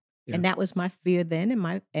up. Yeah. And that was my fear then,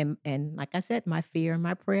 and like I said, my fear and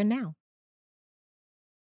my prayer now.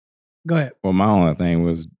 Go ahead. Well, my only thing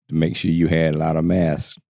was to make sure you had a lot of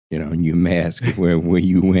masks, you mask where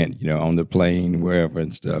you went, on the plane, wherever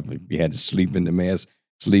and stuff. If you had to sleep in the mask,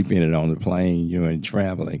 sleep in it on the plane, and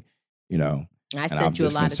traveling, I sent you a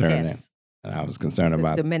lot of tests. And I was concerned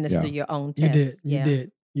about to minister your own tests. You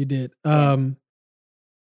did.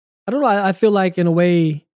 I don't know. I feel like in a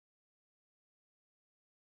way,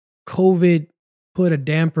 COVID put a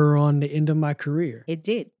damper on the end of my career. It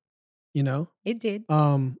did. It did.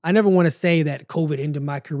 I never want to say that COVID ended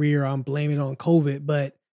my career. I'm blaming it on COVID,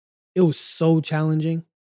 but it was so challenging,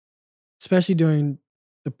 especially during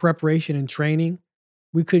the preparation and training.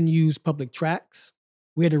 We couldn't use public tracks.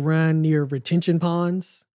 We had to run near retention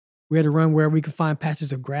ponds. We had to run where we could find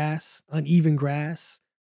patches of grass, uneven grass.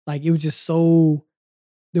 Like it was just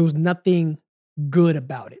there was nothing good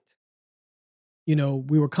about it.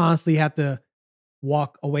 We were constantly have to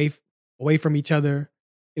walk away from each other.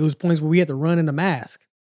 It was points where we had to run in a mask.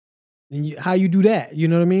 And how you do that? You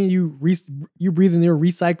know what I mean? You breathe in their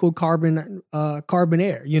recycled carbon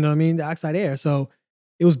air. You know what I mean? The oxide air. So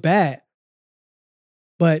it was bad.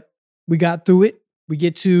 But we got through it. We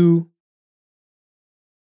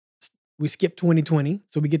skipped 2020,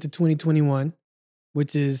 so we get to 2021,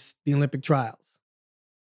 which is the Olympic trials.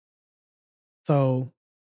 So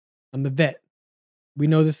I'm the vet. We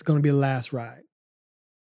know this is going to be the last ride.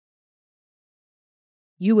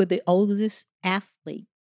 You were the oldest athlete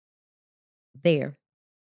there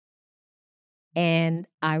And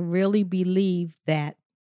I really believe that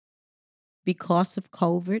because of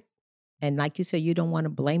COVID, and like you said, you don't want to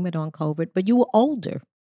blame it on COVID, but you were older.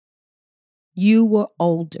 You were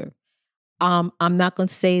older. I'm not going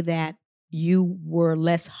to say that you were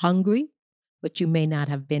less hungry, but you may not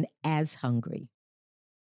have been as hungry.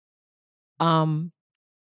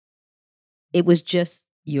 It was just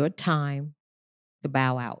your time to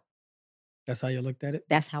bow out. That's how you looked at it?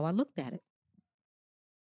 That's how I looked at it.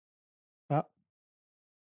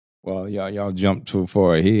 Well, y'all jumped too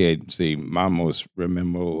far ahead. See, my most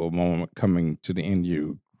memorable moment coming to the end of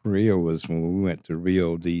your career was when we went to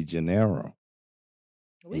Rio de Janeiro.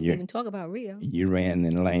 We didn't even talk about Rio. You ran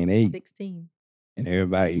in lane 8. 16. And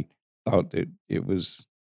everybody thought that it was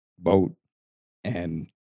Bolt and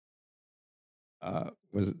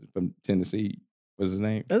was it from Tennessee? What's his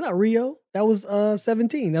name? That's not Rio. That was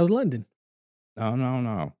 17. That was London.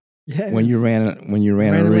 No. Yes. When you ran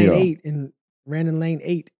ran in in Rio. lane 8 and ran in lane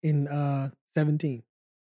 8 in 17.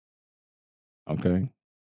 Okay.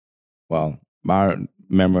 Well, my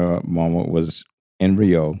memorable moment was in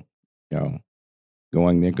Rio,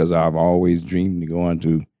 going there because I've always dreamed of going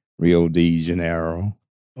to Rio de Janeiro.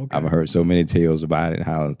 Okay. I've heard so many tales about it,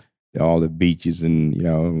 how all the beaches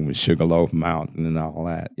and Sugarloaf Mountain and all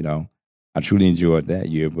that. I truly enjoyed that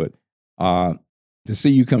year. But to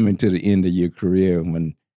see you coming to the end of your career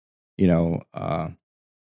when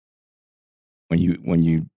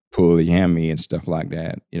you pull the hammy and stuff like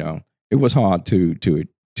that, it was hard to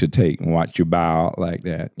take and watch you bow out like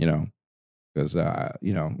that, because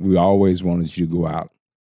we always wanted you to go out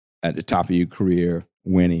at the top of your career,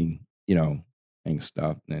 winning, and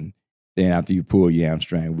stuff. And then after you pull your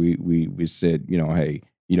hamstring, we said, hey,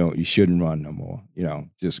 you shouldn't run no more.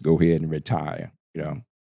 Just go ahead and retire.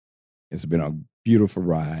 It's been a beautiful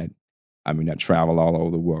ride. I mean, I traveled all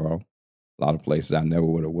over the world, a lot of places I never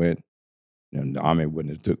would have went. The Army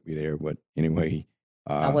wouldn't have took me there, but anyway.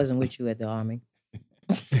 I wasn't with you at the Army.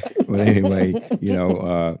 But anyway,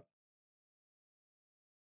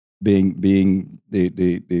 being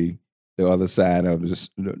the other side of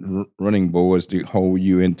just running boards to hold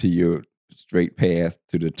you into your straight path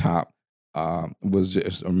to the top was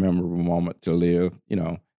just a memorable moment to live,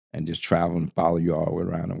 and just travel and follow you all the way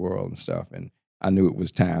around the world and stuff. And I knew it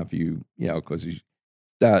was time for you, because you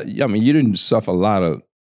didn't suffer a lot of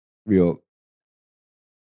real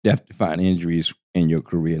death-defying injuries in your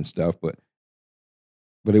career and stuff, but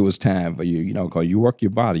it was time for you, because you work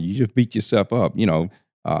your body. You just beat yourself up,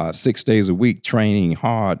 6 days a week, training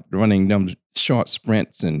hard, running them short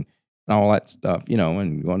sprints and all that stuff,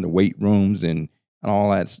 and going to weight rooms and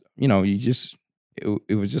all that, you just,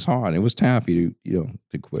 it was just hard. It was time for you,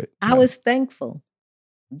 to quit. I was thankful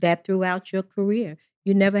that throughout your career,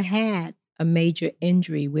 you never had a major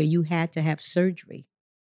injury where you had to have surgery.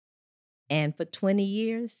 And for 20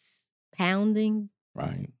 years, pounding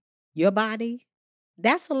your body,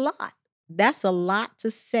 that's a lot. That's a lot to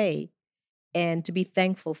say and to be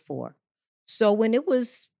thankful for. So when it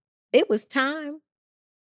was time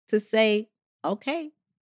to say, okay,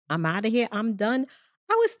 I'm out of here, I'm done,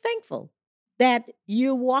 I was thankful that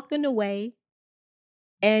you're walking away,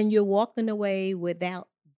 and you're walking away without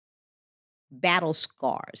battle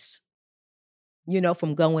scars,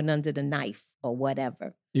 from going under the knife or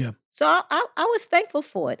whatever. Yeah. So I was thankful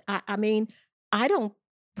for it. I mean, I don't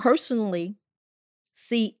personally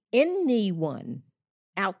see anyone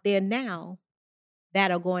out there now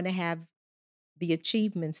that are going to have the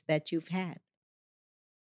achievements that you've had.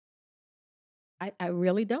 I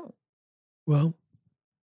really don't. Well,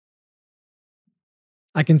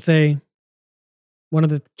 I can say one of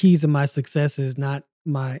the keys of my success is not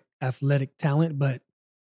my athletic talent, but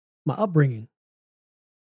my upbringing.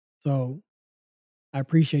 So I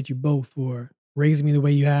appreciate you both for raising me the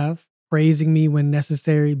way you have, praising me when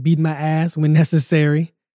necessary, beating my ass when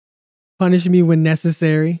necessary, punishing me when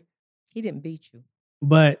necessary. He didn't beat you.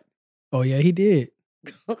 But, oh yeah, he did.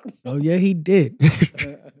 Oh yeah, he did.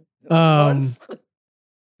 Once.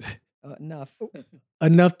 Enough.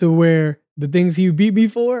 Enough to where the things he beat me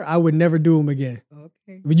for, I would never do them again.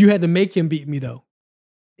 Okay. But you had to make him beat me though.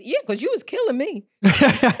 Yeah, because you was killing me.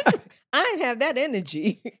 I didn't have that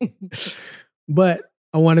energy. But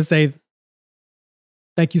I want to say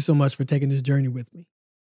thank you so much for taking this journey with me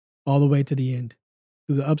all the way to the end,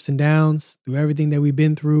 through the ups and downs, through everything that we've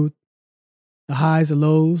been through, the highs, the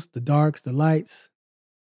lows, the darks, the lights.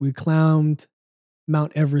 We climbed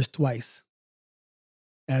Mount Everest twice,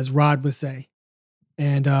 as Rod would say.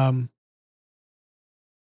 And I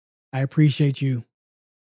appreciate you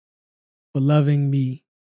for loving me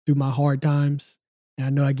through my hard times. And I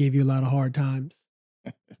know I gave you a lot of hard times.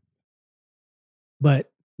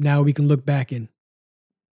 But now we can look back and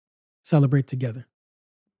celebrate together.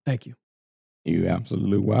 Thank you. You're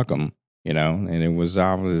absolutely welcome. And it was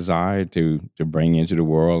our desire to bring you into the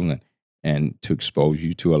world and to expose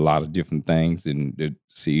you to a lot of different things and to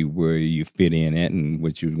see where you fit in at and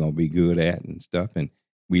what you're going to be good at and stuff. And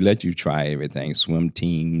we let you try everything: swim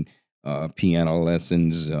team, piano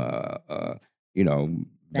lessons,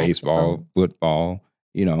 baseball, football,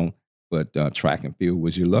 but track and field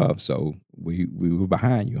was your love. So we were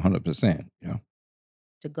behind you 100%,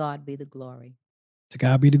 To God be the glory. To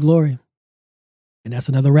God be the glory. And that's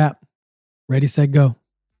another wrap. Ready, set, go.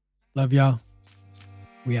 Love y'all.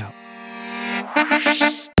 We out.